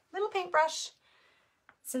paintbrush.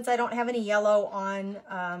 Since I don't have any yellow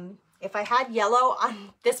on, if I had yellow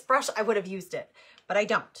on this brush, I would have used it, but I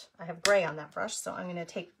don't. I have gray on that brush, so I'm going to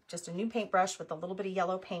take just a new paintbrush with a little bit of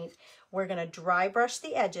yellow paint. We're going to dry brush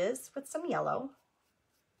the edges with some yellow,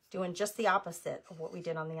 doing just the opposite of what we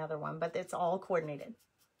did on the other one, but it's all coordinated.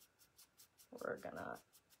 We're going to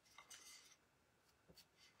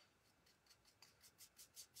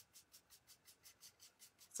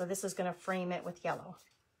so this is going to frame it with yellow.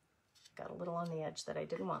 Got a little on the edge that I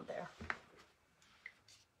didn't want there.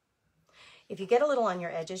 If you get a little on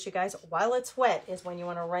your edges, you guys, while it's wet is when you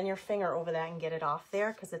want to run your finger over that and get it off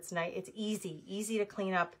there, because it's nice. It's easy to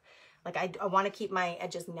clean up. Like I want to keep my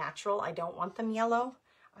edges natural. I don't want them yellow.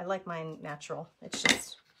 I like mine natural. It's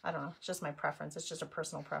just, I don't know, it's just my preference. It's just a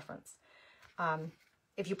personal preference.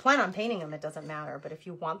 If you plan on painting them, it doesn't matter. But if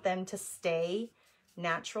you want them to stay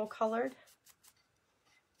natural colored,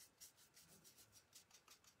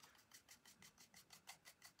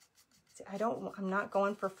 I'm not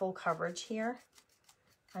going for full coverage here.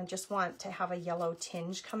 I just want to have a yellow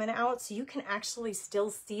tinge coming out so you can actually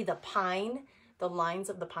still see the pine, the lines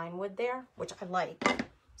of the pine wood there, which I like.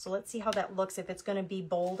 So let's see how that looks, if it's going to be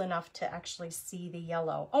bold enough to actually see the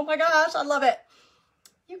yellow. Oh my gosh, I love it.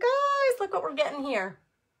 You guys, look what we're getting here.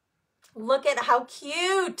 Look at how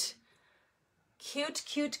cute.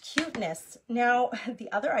 Cuteness. Now,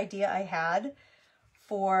 the other idea I had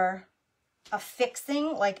for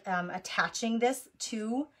affixing, like attaching this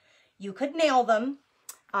to, you could nail them.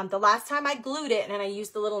 The last time I glued it and I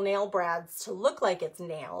used the little nail brads to look like it's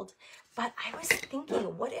nailed, but I was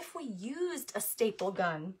thinking, what if we used a staple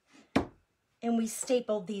gun and we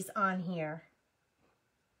stapled these on here?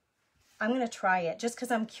 I'm going to try it just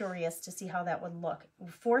because I'm curious to see how that would look.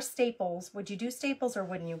 4 staples. Would you do staples or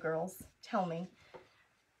wouldn't you, girls? Tell me.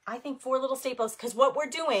 I think 4 little staples, because what we're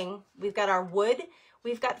doing, we've got our wood,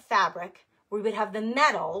 we've got fabric, we would have the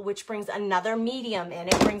metal, which brings another medium in.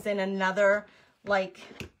 It brings in another like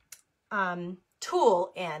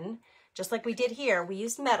tool in, just like we did here. We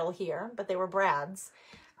used metal here, but they were brads.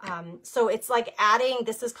 So it's like adding,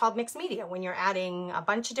 this is called mixed media, when you're adding a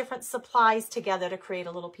bunch of different supplies together to create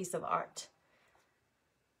a little piece of art.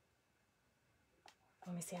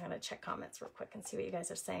 Let me see, I'm going to check comments real quick and see what you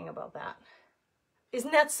guys are saying about that.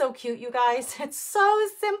 Isn't that so cute, you guys? It's so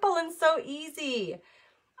simple and so easy.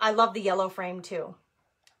 I love the yellow frame too.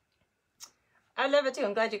 I love it too.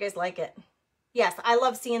 I'm glad you guys like it. Yes, I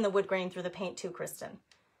love seeing the wood grain through the paint too, Kristen.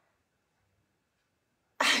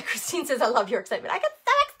 Christine says, I love your excitement. I get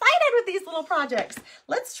so excited with these little projects.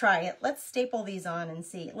 Let's try it. Let's staple these on and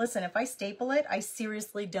see. Listen, if I staple it, I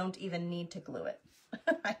seriously don't even need to glue it.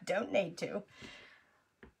 I don't need to.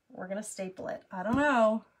 We're going to staple it. I don't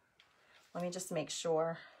know. Let me just make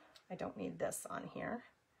sure I don't need this on here.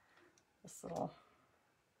 This little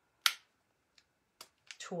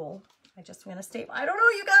tool. I just want to staple. I don't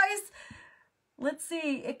know, you guys. Let's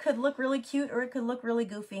see. It could look really cute or it could look really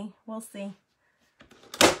goofy. We'll see.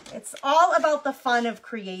 It's all about the fun of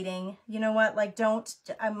creating. You know what? Like, don't,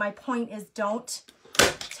 my point is, don't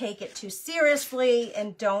take it too seriously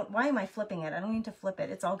and don't, why am I flipping it? I don't need to flip it.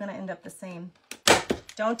 It's all going to end up the same.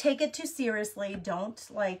 Don't take it too seriously. Don't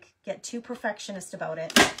like get too perfectionist about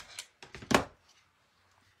it.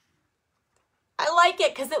 I like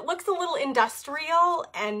it because it looks a little industrial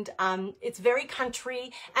and it's very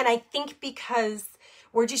country. And I think because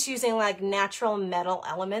we're just using like natural metal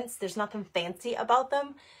elements, there's nothing fancy about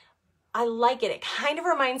them. I like it. It kind of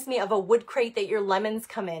reminds me of a wood crate that your lemons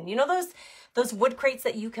come in. You know those wood crates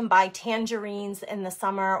that you can buy tangerines in the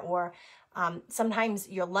summer, or sometimes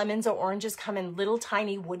your lemons or oranges come in little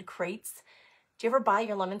tiny wood crates. Do you ever buy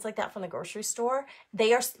your lemons like that from the grocery store?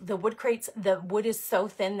 They are the wood crates. The wood is so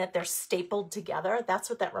thin that they're stapled together. That's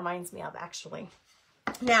what that reminds me of, actually.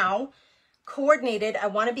 Now, coordinated. I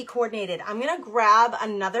want to be coordinated. I'm going to grab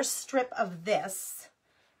another strip of this.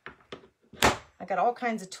 I got all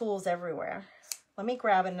kinds of tools everywhere. let me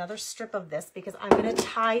grab another strip of this because I'm going to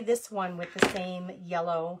tie this one with the same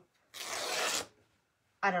yellow.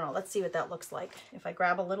 I don't know. Let's see what that looks like. If I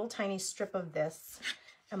grab a little tiny strip of this,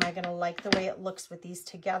 am I going to like the way it looks with these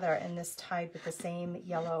together and this tied with the same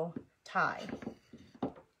yellow tie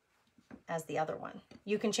as the other one?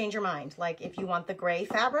 You can change your mind. Like if you want the gray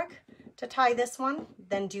fabric to tie this one,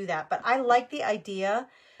 then do that. But I like the idea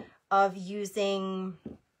of using,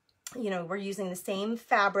 you know, we're using the same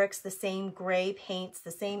fabrics, the same gray paints,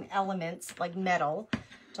 the same elements like metal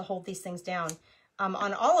to hold these things down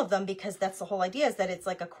on all of them, because that's the whole idea, is that it's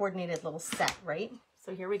like a coordinated little set, right?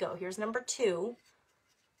 So here we go. Here's number 2,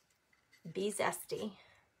 Be Zesty,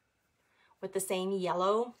 with the same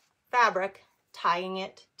yellow fabric, tying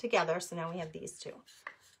it together. So now we have these two.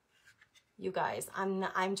 You guys,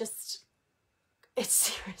 I'm just, it's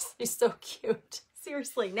seriously so cute.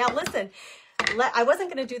 Seriously. Now listen, I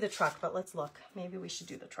wasn't going to do the truck, but let's look. Maybe we should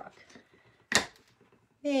do the truck.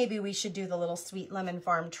 Maybe we should do the little Sweet Lemon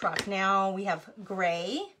Farm truck. Now we have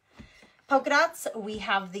gray polka dots. We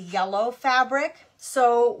have the yellow fabric.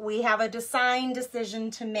 So we have a design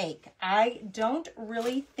decision to make. I don't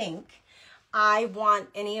really think I want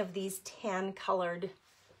any of these tan colored.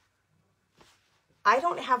 I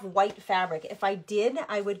don't have white fabric. If I did,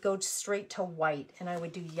 I would go straight to white and I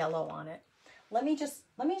would do yellow on it. Let me just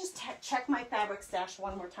check my fabric stash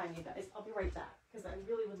one more time, you guys. I'll be right back because I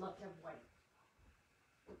really would love to have white.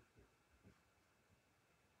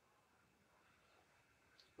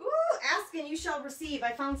 Ooh, ask and you shall receive.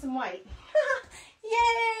 I found some white.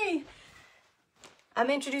 Yay! I'm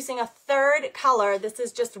introducing a third color. This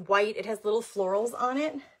is just white. It has little florals on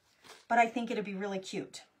it, but I think it'd be really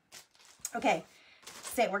cute. Okay,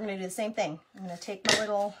 we're gonna do the same thing. I'm gonna take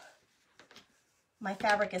my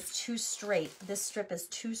fabric is too straight. This strip is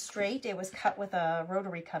too straight. It was cut with a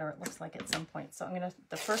rotary cutter, it looks like, at some point. So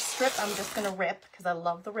the first strip I'm just gonna rip because I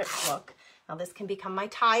love the rip look. Now this can become my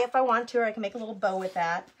tie if I want to, or I can make a little bow with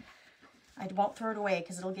that. I won't throw it away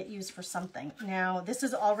because it'll get used for something. Now this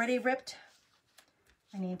is already ripped.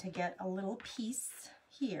 I need to get a little piece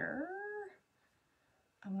here.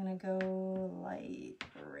 I'm gonna go like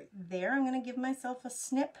right there. I'm gonna give myself a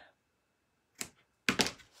snip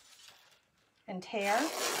and tear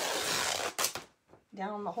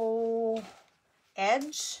down the whole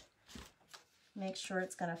edge. Make sure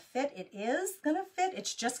it's gonna fit. It is gonna fit.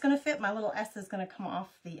 It's just gonna fit. My little S is gonna come off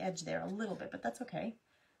the edge there a little bit, but that's okay.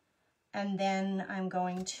 And then I'm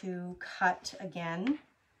going to cut again,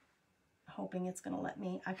 hoping it's gonna let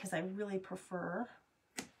me, because I really prefer.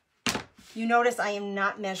 You notice I am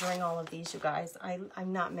not measuring all of these, you guys.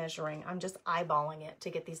 I'm not measuring. I'm just eyeballing it to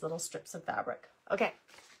get these little strips of fabric. Okay.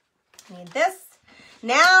 Need this.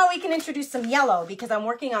 Now we can introduce some yellow because I'm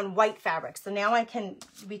working on white fabric. So now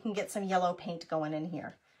we can get some yellow paint going in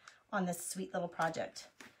here on this sweet little project.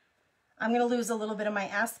 I'm going to lose a little bit of my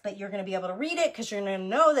S, but you're going to be able to read it because you're going to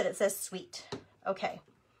know that it says sweet. Okay.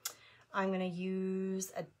 I'm going to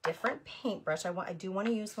use a different paintbrush. I do want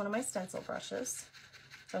to use one of my stencil brushes.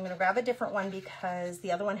 So I'm going to grab a different one because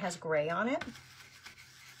the other one has gray on it.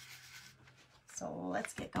 So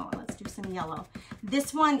let's get going. Let's do some yellow.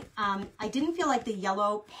 This one, I didn't feel like the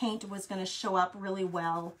yellow paint was going to show up really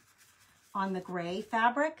well on the gray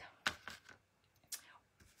fabric,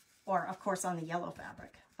 or of course on the yellow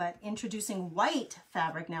fabric. But introducing white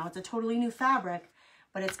fabric now, it's a totally new fabric,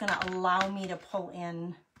 but it's going to allow me to pull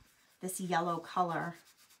in this yellow color.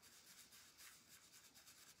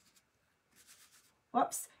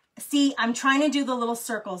 Whoops. See, I'm trying to do the little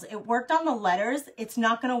circles. It worked on the letters. It's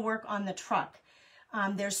not going to work on the truck.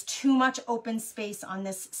 There's too much open space on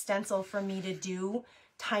this stencil for me to do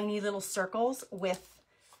tiny little circles with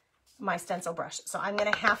my stencil brush. So I'm going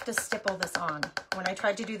to have to stipple this on. When I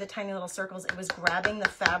tried to do the tiny little circles, it was grabbing the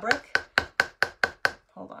fabric.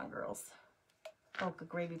 Hold on, girls. Oh, good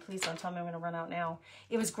gravy. Please don't tell me I'm going to run out now.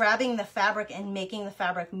 It was grabbing the fabric and making the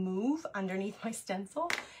fabric move underneath my stencil,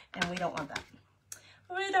 and we don't want that.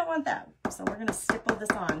 We don't want that. So we're going to stipple this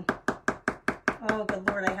on. Oh, good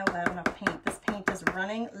Lord, I hope I have enough paint. This paint is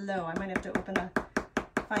running low. I might have to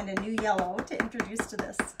find a new yellow to introduce to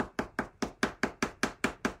this.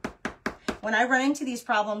 When I run into these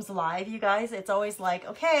problems live, you guys, it's always like,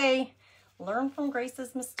 okay, learn from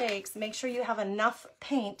Grace's mistakes. Make sure you have enough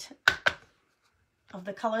paint of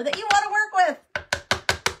the color that you want to work with.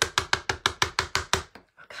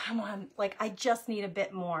 Oh, come on, like I just need a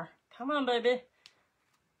bit more. Come on, baby.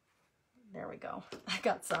 There we go. I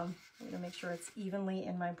got some. I'm gonna make sure it's evenly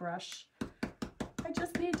in my brush. I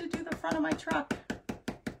just need to do the front of my truck.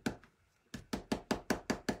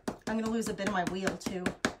 I'm gonna lose a bit of my wheel too,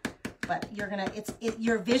 but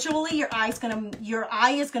you're visually, your eye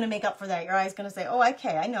is gonna make up for that. Your eye is gonna say, oh,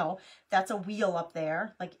 okay, I know that's a wheel up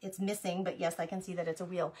there. Like it's missing, but yes, I can see that it's a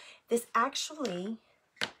wheel. This actually,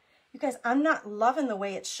 you guys, I'm not loving the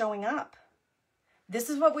way it's showing up. This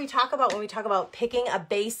is what we talk about when we talk about picking a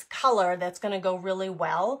base color that's gonna go really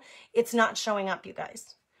well. It's not showing up, you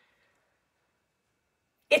guys.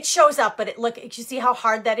 It shows up, but look, you see how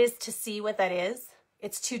hard that is to see what that is?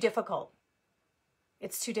 It's too difficult.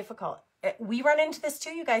 It's too difficult. We run into this too,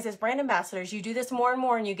 you guys, as brand ambassadors. You do this more and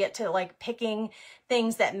more and you get to like picking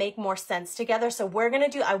things that make more sense together. So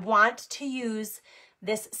I want to use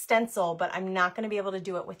this stencil, but I'm not going to be able to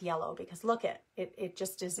do it with yellow because look at it. It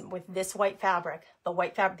just isn't with this white fabric.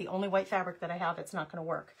 The only white fabric that I have, it's not going to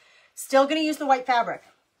work. Still going to use the white fabric.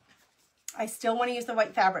 I still want to use the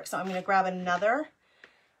white fabric. So I'm going to grab another.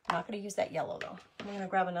 I'm not going to use that yellow though. I'm going to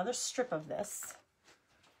grab another strip of this.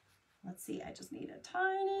 Let's see, I just need a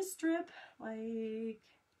tiny strip, like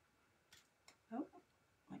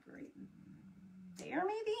right there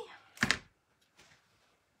maybe.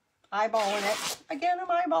 Eyeballing it. Again, I'm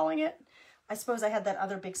eyeballing it. I suppose I had that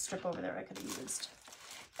other big strip over there I could have used.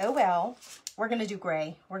 Oh well, we're going to do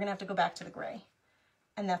gray. We're going to have to go back to the gray.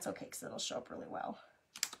 And that's okay because it'll show up really well.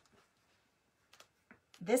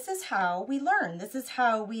 This is how we learn. This is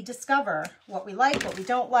how we discover what we like, what we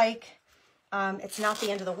don't like. It's not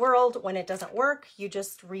the end of the world. When it doesn't work, you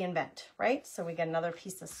just reinvent, right? So we get another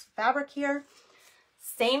piece of fabric here.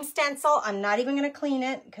 Same stencil. I'm not even going to clean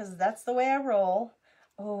it because that's the way I roll.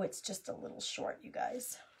 Oh, it's just a little short, you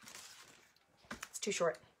guys. It's too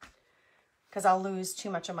short because I'll lose too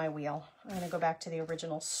much of my wheel. I'm going to go back to the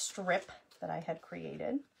original strip that I had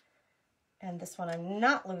created. And this one, I'm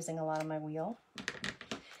not losing a lot of my wheel.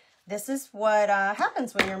 This is what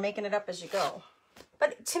happens when you're making it up as you go.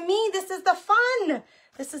 But to me, this is the fun.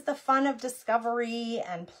 This is the fun of discovery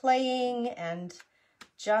and playing and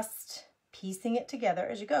just piecing it together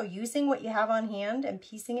as you go, using what you have on hand and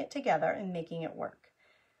piecing it together and making it work.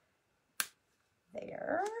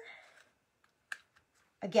 There.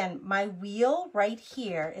 Again, my wheel right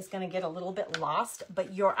here is going to get a little bit lost,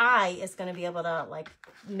 but your eye is going to be able to like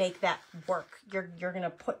make that work. You're going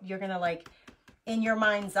to like, in your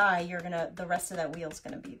mind's eye, the rest of that wheel is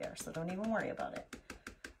going to be there. So don't even worry about it.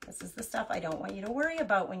 This is the stuff I don't want you to worry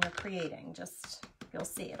about when you're creating. Just, you'll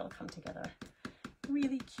see, it'll come together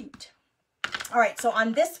really cute. All right, so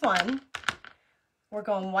on this one, we're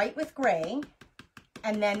going white with gray,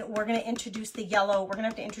 and then we're going to introduce the yellow. We're going to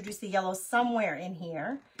have to introduce the yellow somewhere in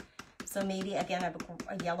here. So maybe, again, I have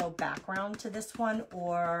a yellow background to this one,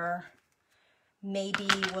 or maybe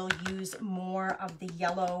we'll use more of the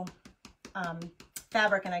yellow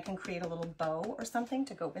fabric, and I can create a little bow or something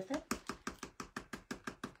to go with it.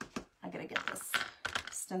 I gotta get this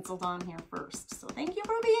stenciled on here first. So thank you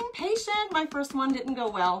for being patient. My first one didn't go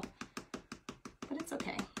well, but it's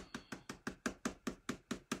okay.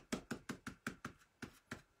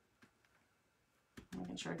 I'm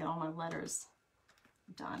making sure I get all my letters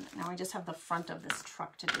done. Now I just have the front of this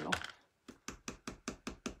truck to do.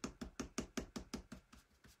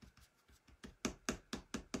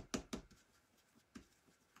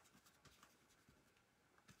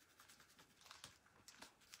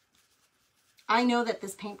 I know that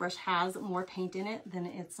this paintbrush has more paint in it than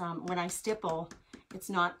it's, when I stipple, it's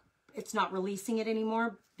not releasing it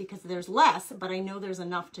anymore because there's less, but I know there's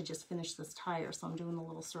enough to just finish this tire. So I'm doing the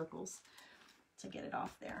little circles to get it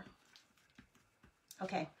off there.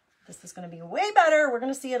 Okay, this is going to be way better. We're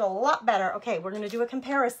going to see it a lot better. Okay, we're going to do a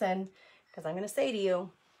comparison because I'm going to say to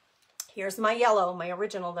you, here's my yellow, my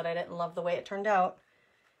original that I didn't love the way it turned out.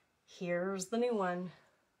 Here's the new one,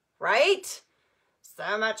 right?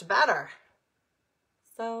 So much better.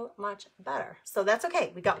 So much better. So that's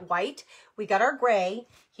okay. We got white. We got our gray.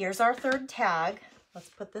 Here's our third tag. Let's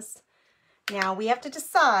put this. Now we have to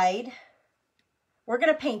decide. We're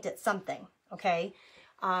going to paint it something. Okay.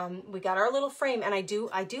 We got our little frame, and I do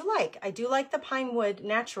like the pine wood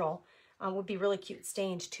natural. Would be really cute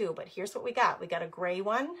stained too. But here's what we got. We got a gray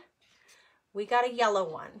one. We got a yellow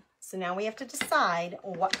one. So now we have to decide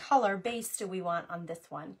what color base do we want on this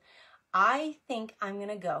one. I think I'm going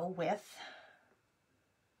to go with.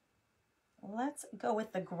 Let's go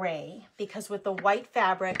with the gray, because with the white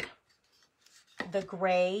fabric, the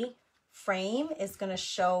gray frame is going to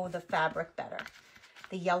show the fabric better.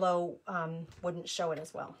 The yellow wouldn't show it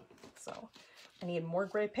as well. So I need more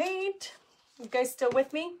gray paint. You guys still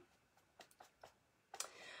with me?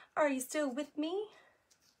 Are you still with me?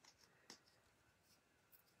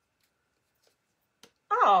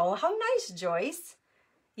 Oh, how nice, Joyce.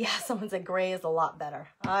 Yeah, someone said gray is a lot better.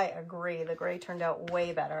 I agree. The gray turned out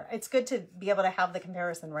way better. It's good to be able to have the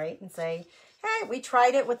comparison, right? And say, hey, we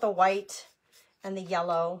tried it with the white and the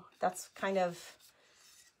yellow. That's kind of,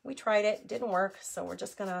 we tried it, didn't work. So we're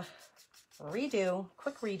just gonna redo,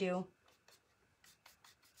 quick redo.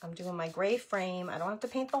 I'm doing my gray frame. I don't have to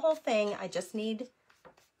paint the whole thing. I just need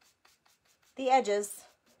the edges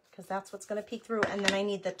because that's what's gonna peek through. And then I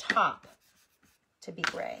need the top to be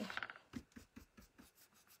gray.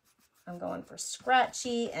 I'm going for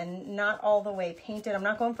scratchy and not all the way painted. I'm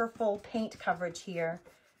not going for full paint coverage here.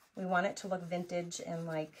 We want it to look vintage and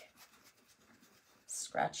like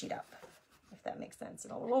scratched up, if that makes sense.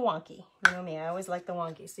 And a little wonky. You know me, I always like the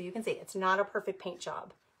wonky. So you can see it's not a perfect paint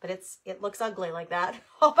job, but it looks ugly like that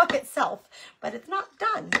all by itself, but it's not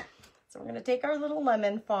done. So we're gonna take our little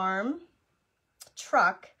Lemon Farm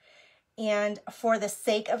truck, and for the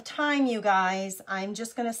sake of time, you guys, I'm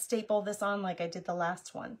just gonna staple this on like I did the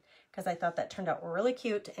last one, because I thought that turned out really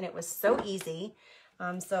cute and it was so easy.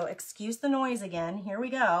 So excuse the noise again. Here we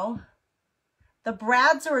go. The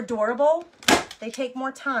brads are adorable. They take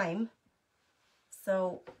more time.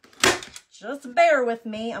 So just bear with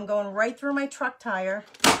me. I'm going right through my truck tire.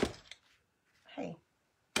 Hey,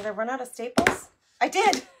 did I run out of staples? I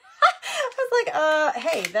did. I was like,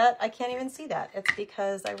 hey, that I can't even see that. It's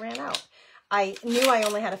because I ran out. I knew I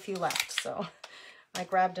only had a few left, so I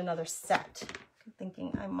grabbed another set,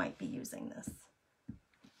 thinking I might be using this.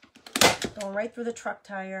 Going right through the truck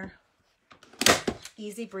tire.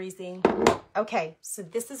 Easy breezy. Okay, so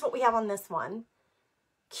this is what we have on this one.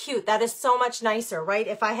 Cute. That is so much nicer, right?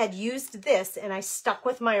 If I had used this and I stuck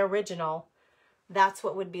with my original, that's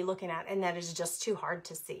what we'd be looking at, and that is just too hard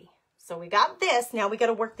to see. So we got this. Now we got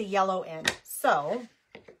to work the yellow in. So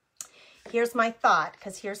here's my thought,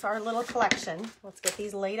 because here's our little collection. Let's get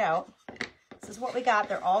these laid out. This is what we got.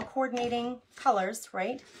 They're all coordinating colors,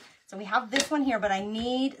 right? So we have this one here, but I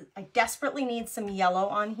desperately need some yellow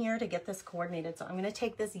on here to get this coordinated. So I'm going to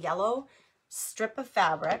take this yellow strip of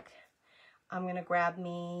fabric. I'm going to grab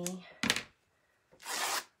me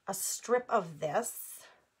a strip of this.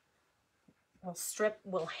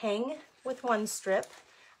 We'll hang with one strip.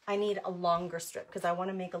 I need a longer strip because I want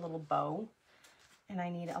to make a little bow, and I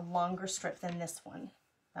need a longer strip than this one.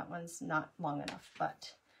 That one's not long enough,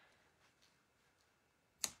 but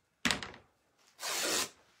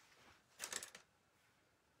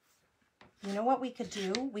you know what we could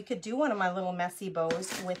do? We could do one of my little messy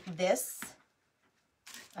bows with this.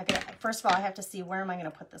 First of all, I have to see where am I going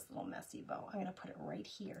to put this little messy bow. I'm going to put it right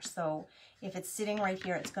here. So if it's sitting right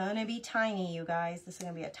here, it's going to be tiny, you guys. This is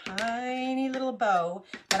going to be a tiny little bow,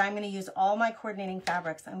 but I'm going to use all my coordinating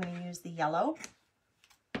fabrics. I'm going to use the yellow.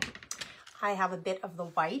 I have a bit of the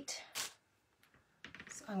white.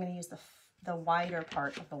 So I'm going to use the wider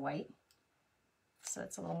part of the white. So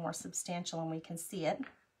it's a little more substantial and we can see it.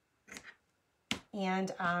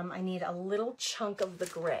 And I need a little chunk of the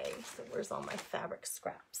gray. So where's all my fabric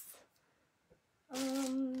scraps?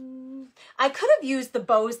 I could have used the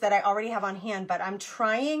bows that I already have on hand, but I'm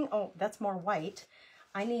trying, oh, that's more white.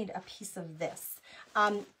 I need a piece of this.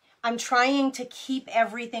 I'm trying to keep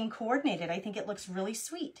everything coordinated. I think it looks really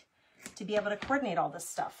sweet to be able to coordinate all this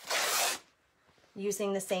stuff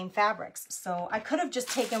using the same fabrics. So I could have just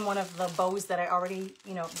taken one of the bows that I already,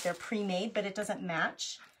 they're pre-made, but it doesn't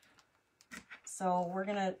match. So we're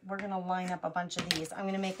gonna line up a bunch of these. I'm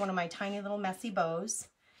gonna make one of my tiny little messy bows.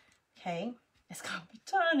 Okay, it's gonna be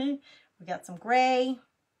tiny. We got some gray,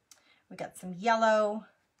 we got some yellow,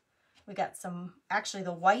 we got some, actually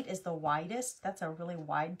the white is the widest. That's a really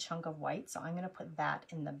wide chunk of white. So I'm gonna put that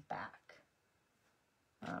in the back.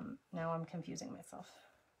 Now I'm confusing myself.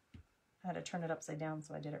 I had to turn it upside down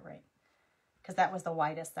so I did it right, because that was the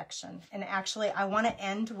widest section. And actually I wanna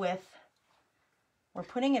end with, we're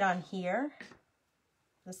putting it on here.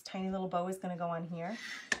 This tiny little bow is going to go on here.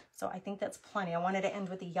 So I think that's plenty. I wanted to end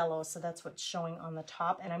with the yellow, so that's what's showing on the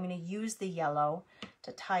top. And I'm going to use the yellow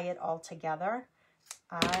to tie it all together.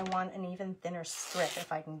 I want an even thinner strip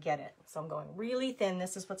if I can get it. So I'm going really thin.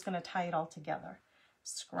 This is what's going to tie it all together.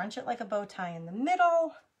 Scrunch it like a bow tie in the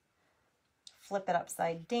middle. Flip it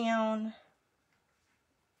upside down.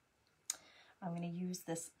 I'm going to use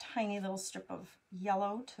this tiny little strip of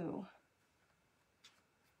yellow to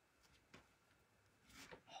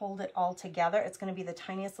hold it all together. It's going to be the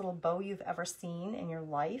tiniest little bow you've ever seen in your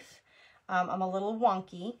life. I'm a little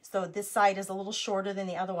wonky, so this side is a little shorter than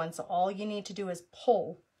the other one. So all you need to do is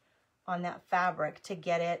pull on that fabric to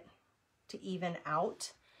get it to even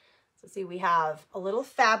out. So see, we have a little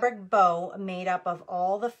fabric bow made up of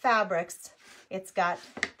all the fabrics. It's got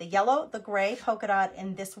the yellow, the gray polka dot,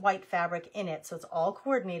 and this white fabric in it. So it's all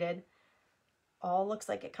coordinated. all looks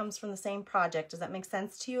like it comes from the same project. Does that make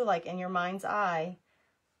sense to you? Like in your mind's eye,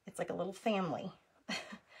 it's like a little family.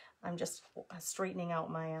 I'm just straightening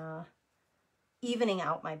out my, evening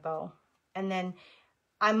out my bow. And then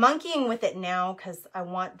I'm monkeying with it now because I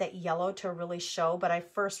want that yellow to really show, but I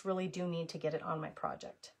first really do need to get it on my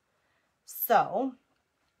project. So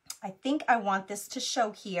I think I want this to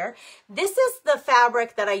show here. This is the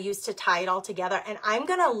fabric that I used to tie it all together, and I'm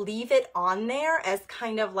gonna leave it on there as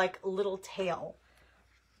kind of like a little tail.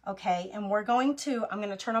 Okay, and I'm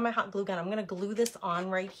gonna turn on my hot glue gun. I'm gonna glue this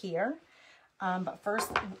on right here. But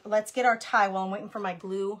first, let's get our tie. While I'm waiting for my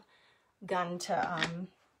glue gun to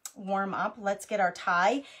warm up, let's get our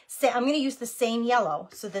tie. I'm gonna use the same yellow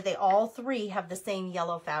so that they all three have the same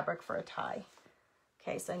yellow fabric for a tie.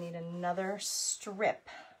 Okay, so I need another strip.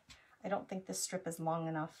 I don't think this strip is long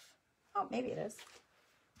enough. Oh, maybe it is.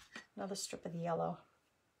 Another strip of the yellow.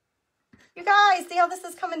 You guys, see how this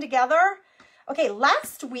is coming together? Okay,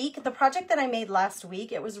 last week, the project that I made last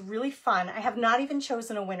week, it was really fun. I have not even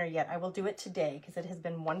chosen a winner yet. I will do it today because it has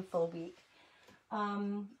been one full week.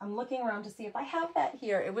 I'm looking around to see if I have that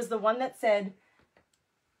here. It was the one that said,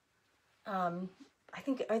 I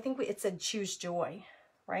think it said choose joy,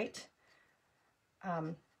 right?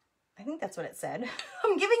 I think that's what it said.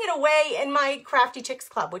 I'm giving it away in my Crafty Chicks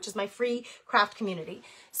Club, which is my free craft community.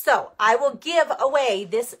 So I will give away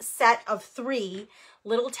this set of 3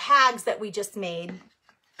 little tags that we just made.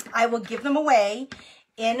 I will give them away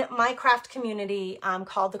in my craft community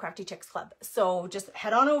called the Crafty Chicks Club. So just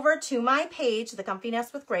head on over to my page, The Comfy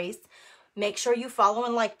Nest with Grace. Make sure you follow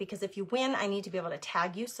and like, because if you win, I need to be able to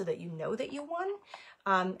tag you so that you know that you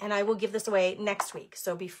won. And I will give this away next week.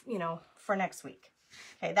 So for next week.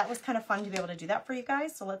 Okay, that was kind of fun to be able to do that for you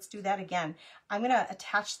guys. So let's do that again. I'm going to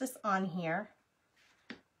attach this on here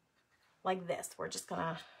like this. We're just going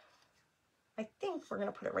to, I think we're going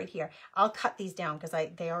to put it right here. I'll cut these down because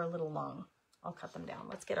they are a little long. I'll cut them down.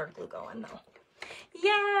 Let's get our glue going though.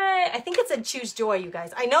 Yay! I think it said choose joy, you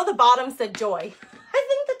guys. I know the bottom said joy. I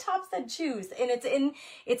think the top said choose, and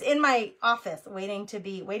it's in my office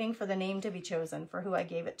waiting for the name to be chosen for who I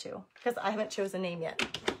gave it to, because I haven't chosen a name yet.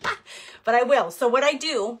 But I will. So what I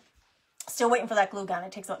do, still waiting for that glue gun.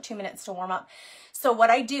 It takes about 2 minutes to warm up. So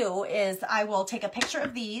what I do is I will take a picture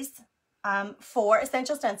of these for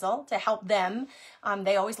Essential Stencil to help them.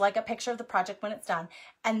 They always like a picture of the project when it's done.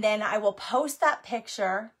 And then I will post that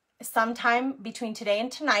picture sometime between today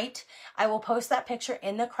and tonight. I will post that picture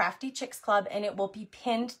in the Crafty Chicks Club, and it will be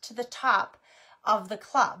pinned to the top of the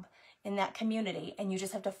club in that community. And you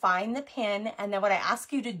just have to find the pin. And then what I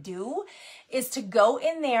ask you to do is to go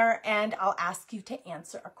in there, and I'll ask you to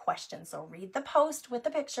answer a question. So read the post with the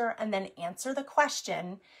picture and then answer the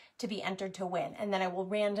question to be entered to win. And then I will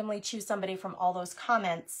randomly choose somebody from all those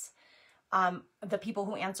comments. The people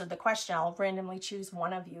who answered the question, I'll randomly choose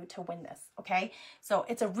one of you to win this. Okay. So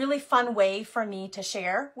it's a really fun way for me to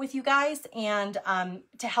share with you guys, and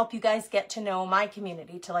to help you guys get to know my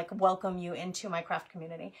community, to like welcome you into my craft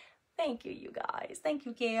community. Thank you, you guys. Thank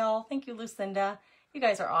you, Gail. Thank you, Lucinda. You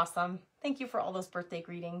guys are awesome. Thank you for all those birthday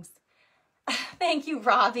greetings. Thank you,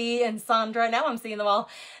 Robbie and Sandra. Now I'm seeing them all.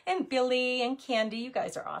 And Billy and Candy. You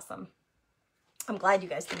guys are awesome. I'm glad you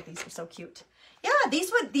guys think these are so cute. Yeah,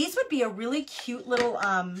 these would be a really cute little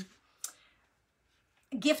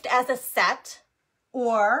gift as a set.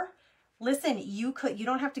 Or listen, you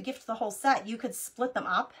don't have to gift the whole set. You could split them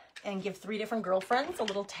up and give 3 different girlfriends a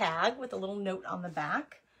little tag with a little note on the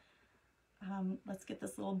back. Let's get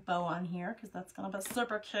this little bow on here because that's gonna be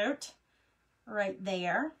super cute right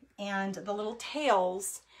there. And the little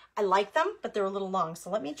tails, I like them, but they're a little long. So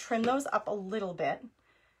let me trim those up a little bit,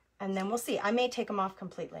 and then we'll see. I may take them off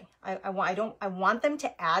completely. I want them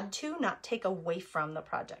to add to, not take away from the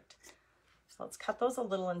project. So let's cut those a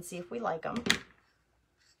little and see if we like them.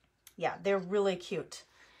 Yeah, they're really cute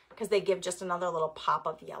because they give just another little pop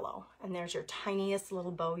of yellow. And there's your tiniest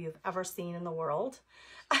little bow you've ever seen in the world.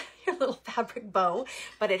 Your little fabric bow,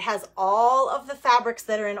 but it has all of the fabrics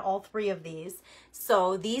that are in all 3 of these.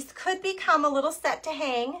 So these could become a little set to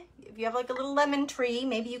hang. If you have like a little lemon tree,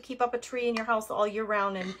 maybe you keep up a tree in your house all year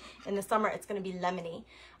round, and in the summer it's going to be lemony.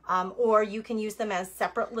 Or you can use them as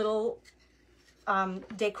separate little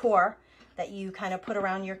decor that you kind of put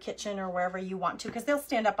around your kitchen or wherever you want to, because they'll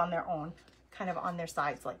stand up on their own, kind of on their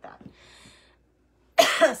sides like that.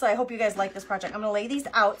 So I hope you guys like this project. I'm going to lay these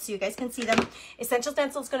out so you guys can see them. Essential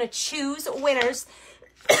Stencil is going to choose winners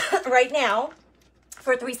right now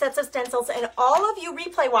for 3 sets of stencils. And all of you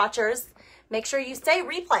replay watchers, make sure you say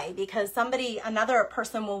replay because another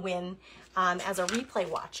person will win as a replay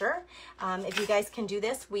watcher. If you guys can do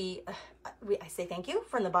this, I say thank you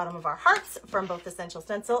from the bottom of our hearts from both Essential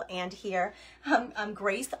Stencil and here I'm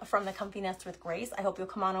Grace from the Comfy Nest with Grace. I hope you'll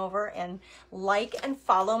come on over and like and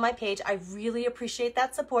follow my page. I really appreciate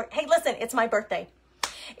that support. Hey, listen, it's my birthday.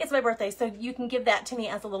 It's my birthday, so you can give that to me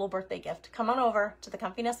as a little birthday gift. Come on over to the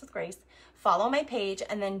Comfy Nest with Grace, follow my page,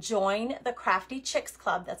 and then join the Crafty Chicks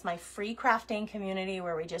Club. That's my free crafting community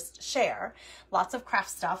where we just share lots of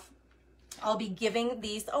craft stuff. I'll be giving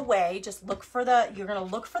these away. Just you're gonna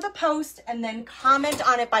look for the post and then comment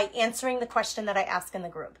on it by answering the question that I ask in the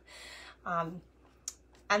group. And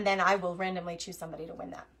then I will randomly choose somebody to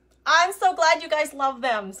win that. I'm so glad you guys love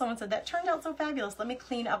them. Someone said that turned out so fabulous. Let me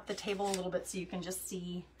clean up the table a little bit so you can just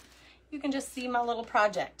see my little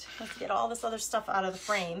project. Let's get all this other stuff out of the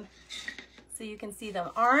frame so you can see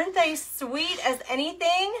them. Aren't they sweet as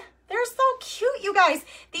anything? They're so cute, you guys.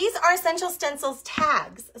 These are Essential Stencils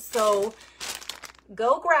tags. So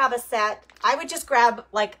go grab a set. I would just grab,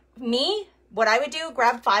 like me, what I would do,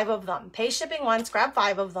 grab 5 of them. Pay shipping once, grab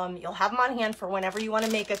 5 of them. You'll have them on hand for whenever you want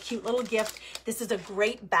to make a cute little gift. This is a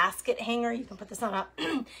great basket hanger. You can put this on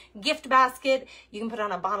a gift basket. You can put it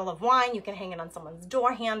on a bottle of wine. You can hang it on someone's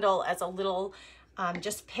door handle as a little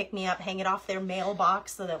just pick me up, hang it off their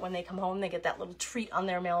mailbox so that when they come home, they get that little treat on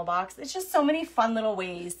their mailbox. It's just so many fun little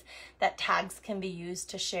ways that tags can be used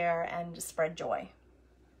to share and spread joy.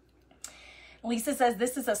 Lisa says,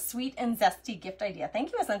 this is a sweet and zesty gift idea.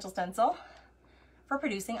 Thank you, Essential Stencil, for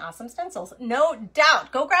producing awesome stencils. No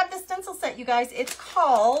doubt. Go grab this stencil set, you guys. It's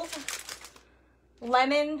called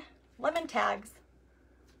Lemon Tags.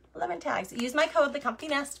 Lemon Tags. Use my code,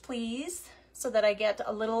 THECOMFYNEST, please, so that I get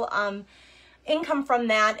a little income from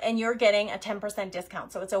that, and you're getting a 10%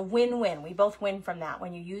 discount. So it's a win-win. We both win from that.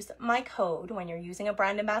 When you use my code, when you're using a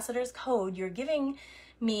brand ambassador's code, you're giving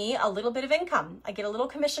me a little bit of income. I get a little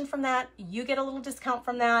commission from that. You get a little discount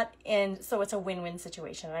from that. And so it's a win-win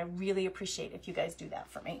situation. And I really appreciate if you guys do that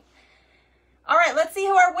for me. All right, let's see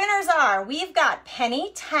who our winners are. We've got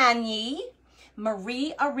Penny Tanyi,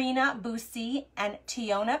 Marie Arena Busi, and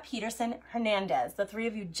Tiona Peterson Hernandez. The 3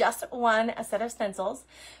 of you just won a set of stencils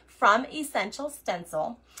from Essential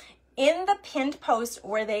Stencil. In the pinned post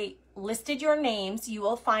where they listed your names, you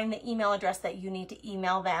will find the email address that you need to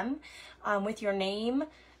email them with your name,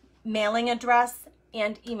 mailing address,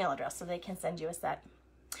 and email address so they can send you a set.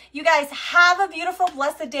 You guys have a beautiful,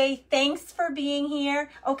 blessed day. Thanks for being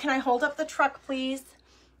here. Oh, can I hold up the truck, please?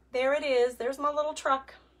 There it is. There's my little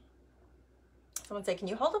truck. Someone say, can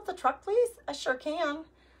you hold up the truck, please? I sure can.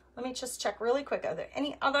 Let me just check really quick. Are there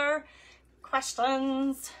any other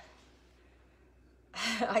questions?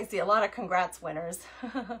 I see a lot of congrats winners.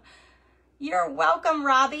 You're welcome,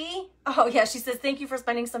 Robbie. Oh yeah, she says, thank you for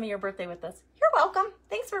spending some of your birthday with us. You're welcome.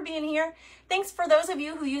 Thanks for being here. Thanks for those of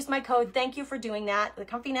you who used my code. Thank you for doing that. The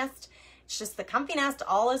Comfy Nest, it's just the Comfy Nest,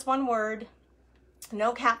 all is one word.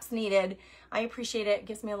 No caps needed. I appreciate it. It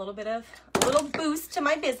gives me a little boost to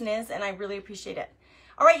my business, and I really appreciate it.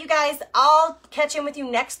 All right, you guys, I'll catch in with you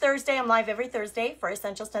next Thursday. I'm live every Thursday for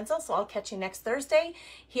Essential Stencils, so I'll catch you next Thursday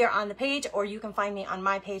here on the page, or you can find me on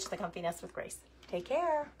my page, The Comfy Nest with Grace. Take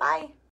care. Bye.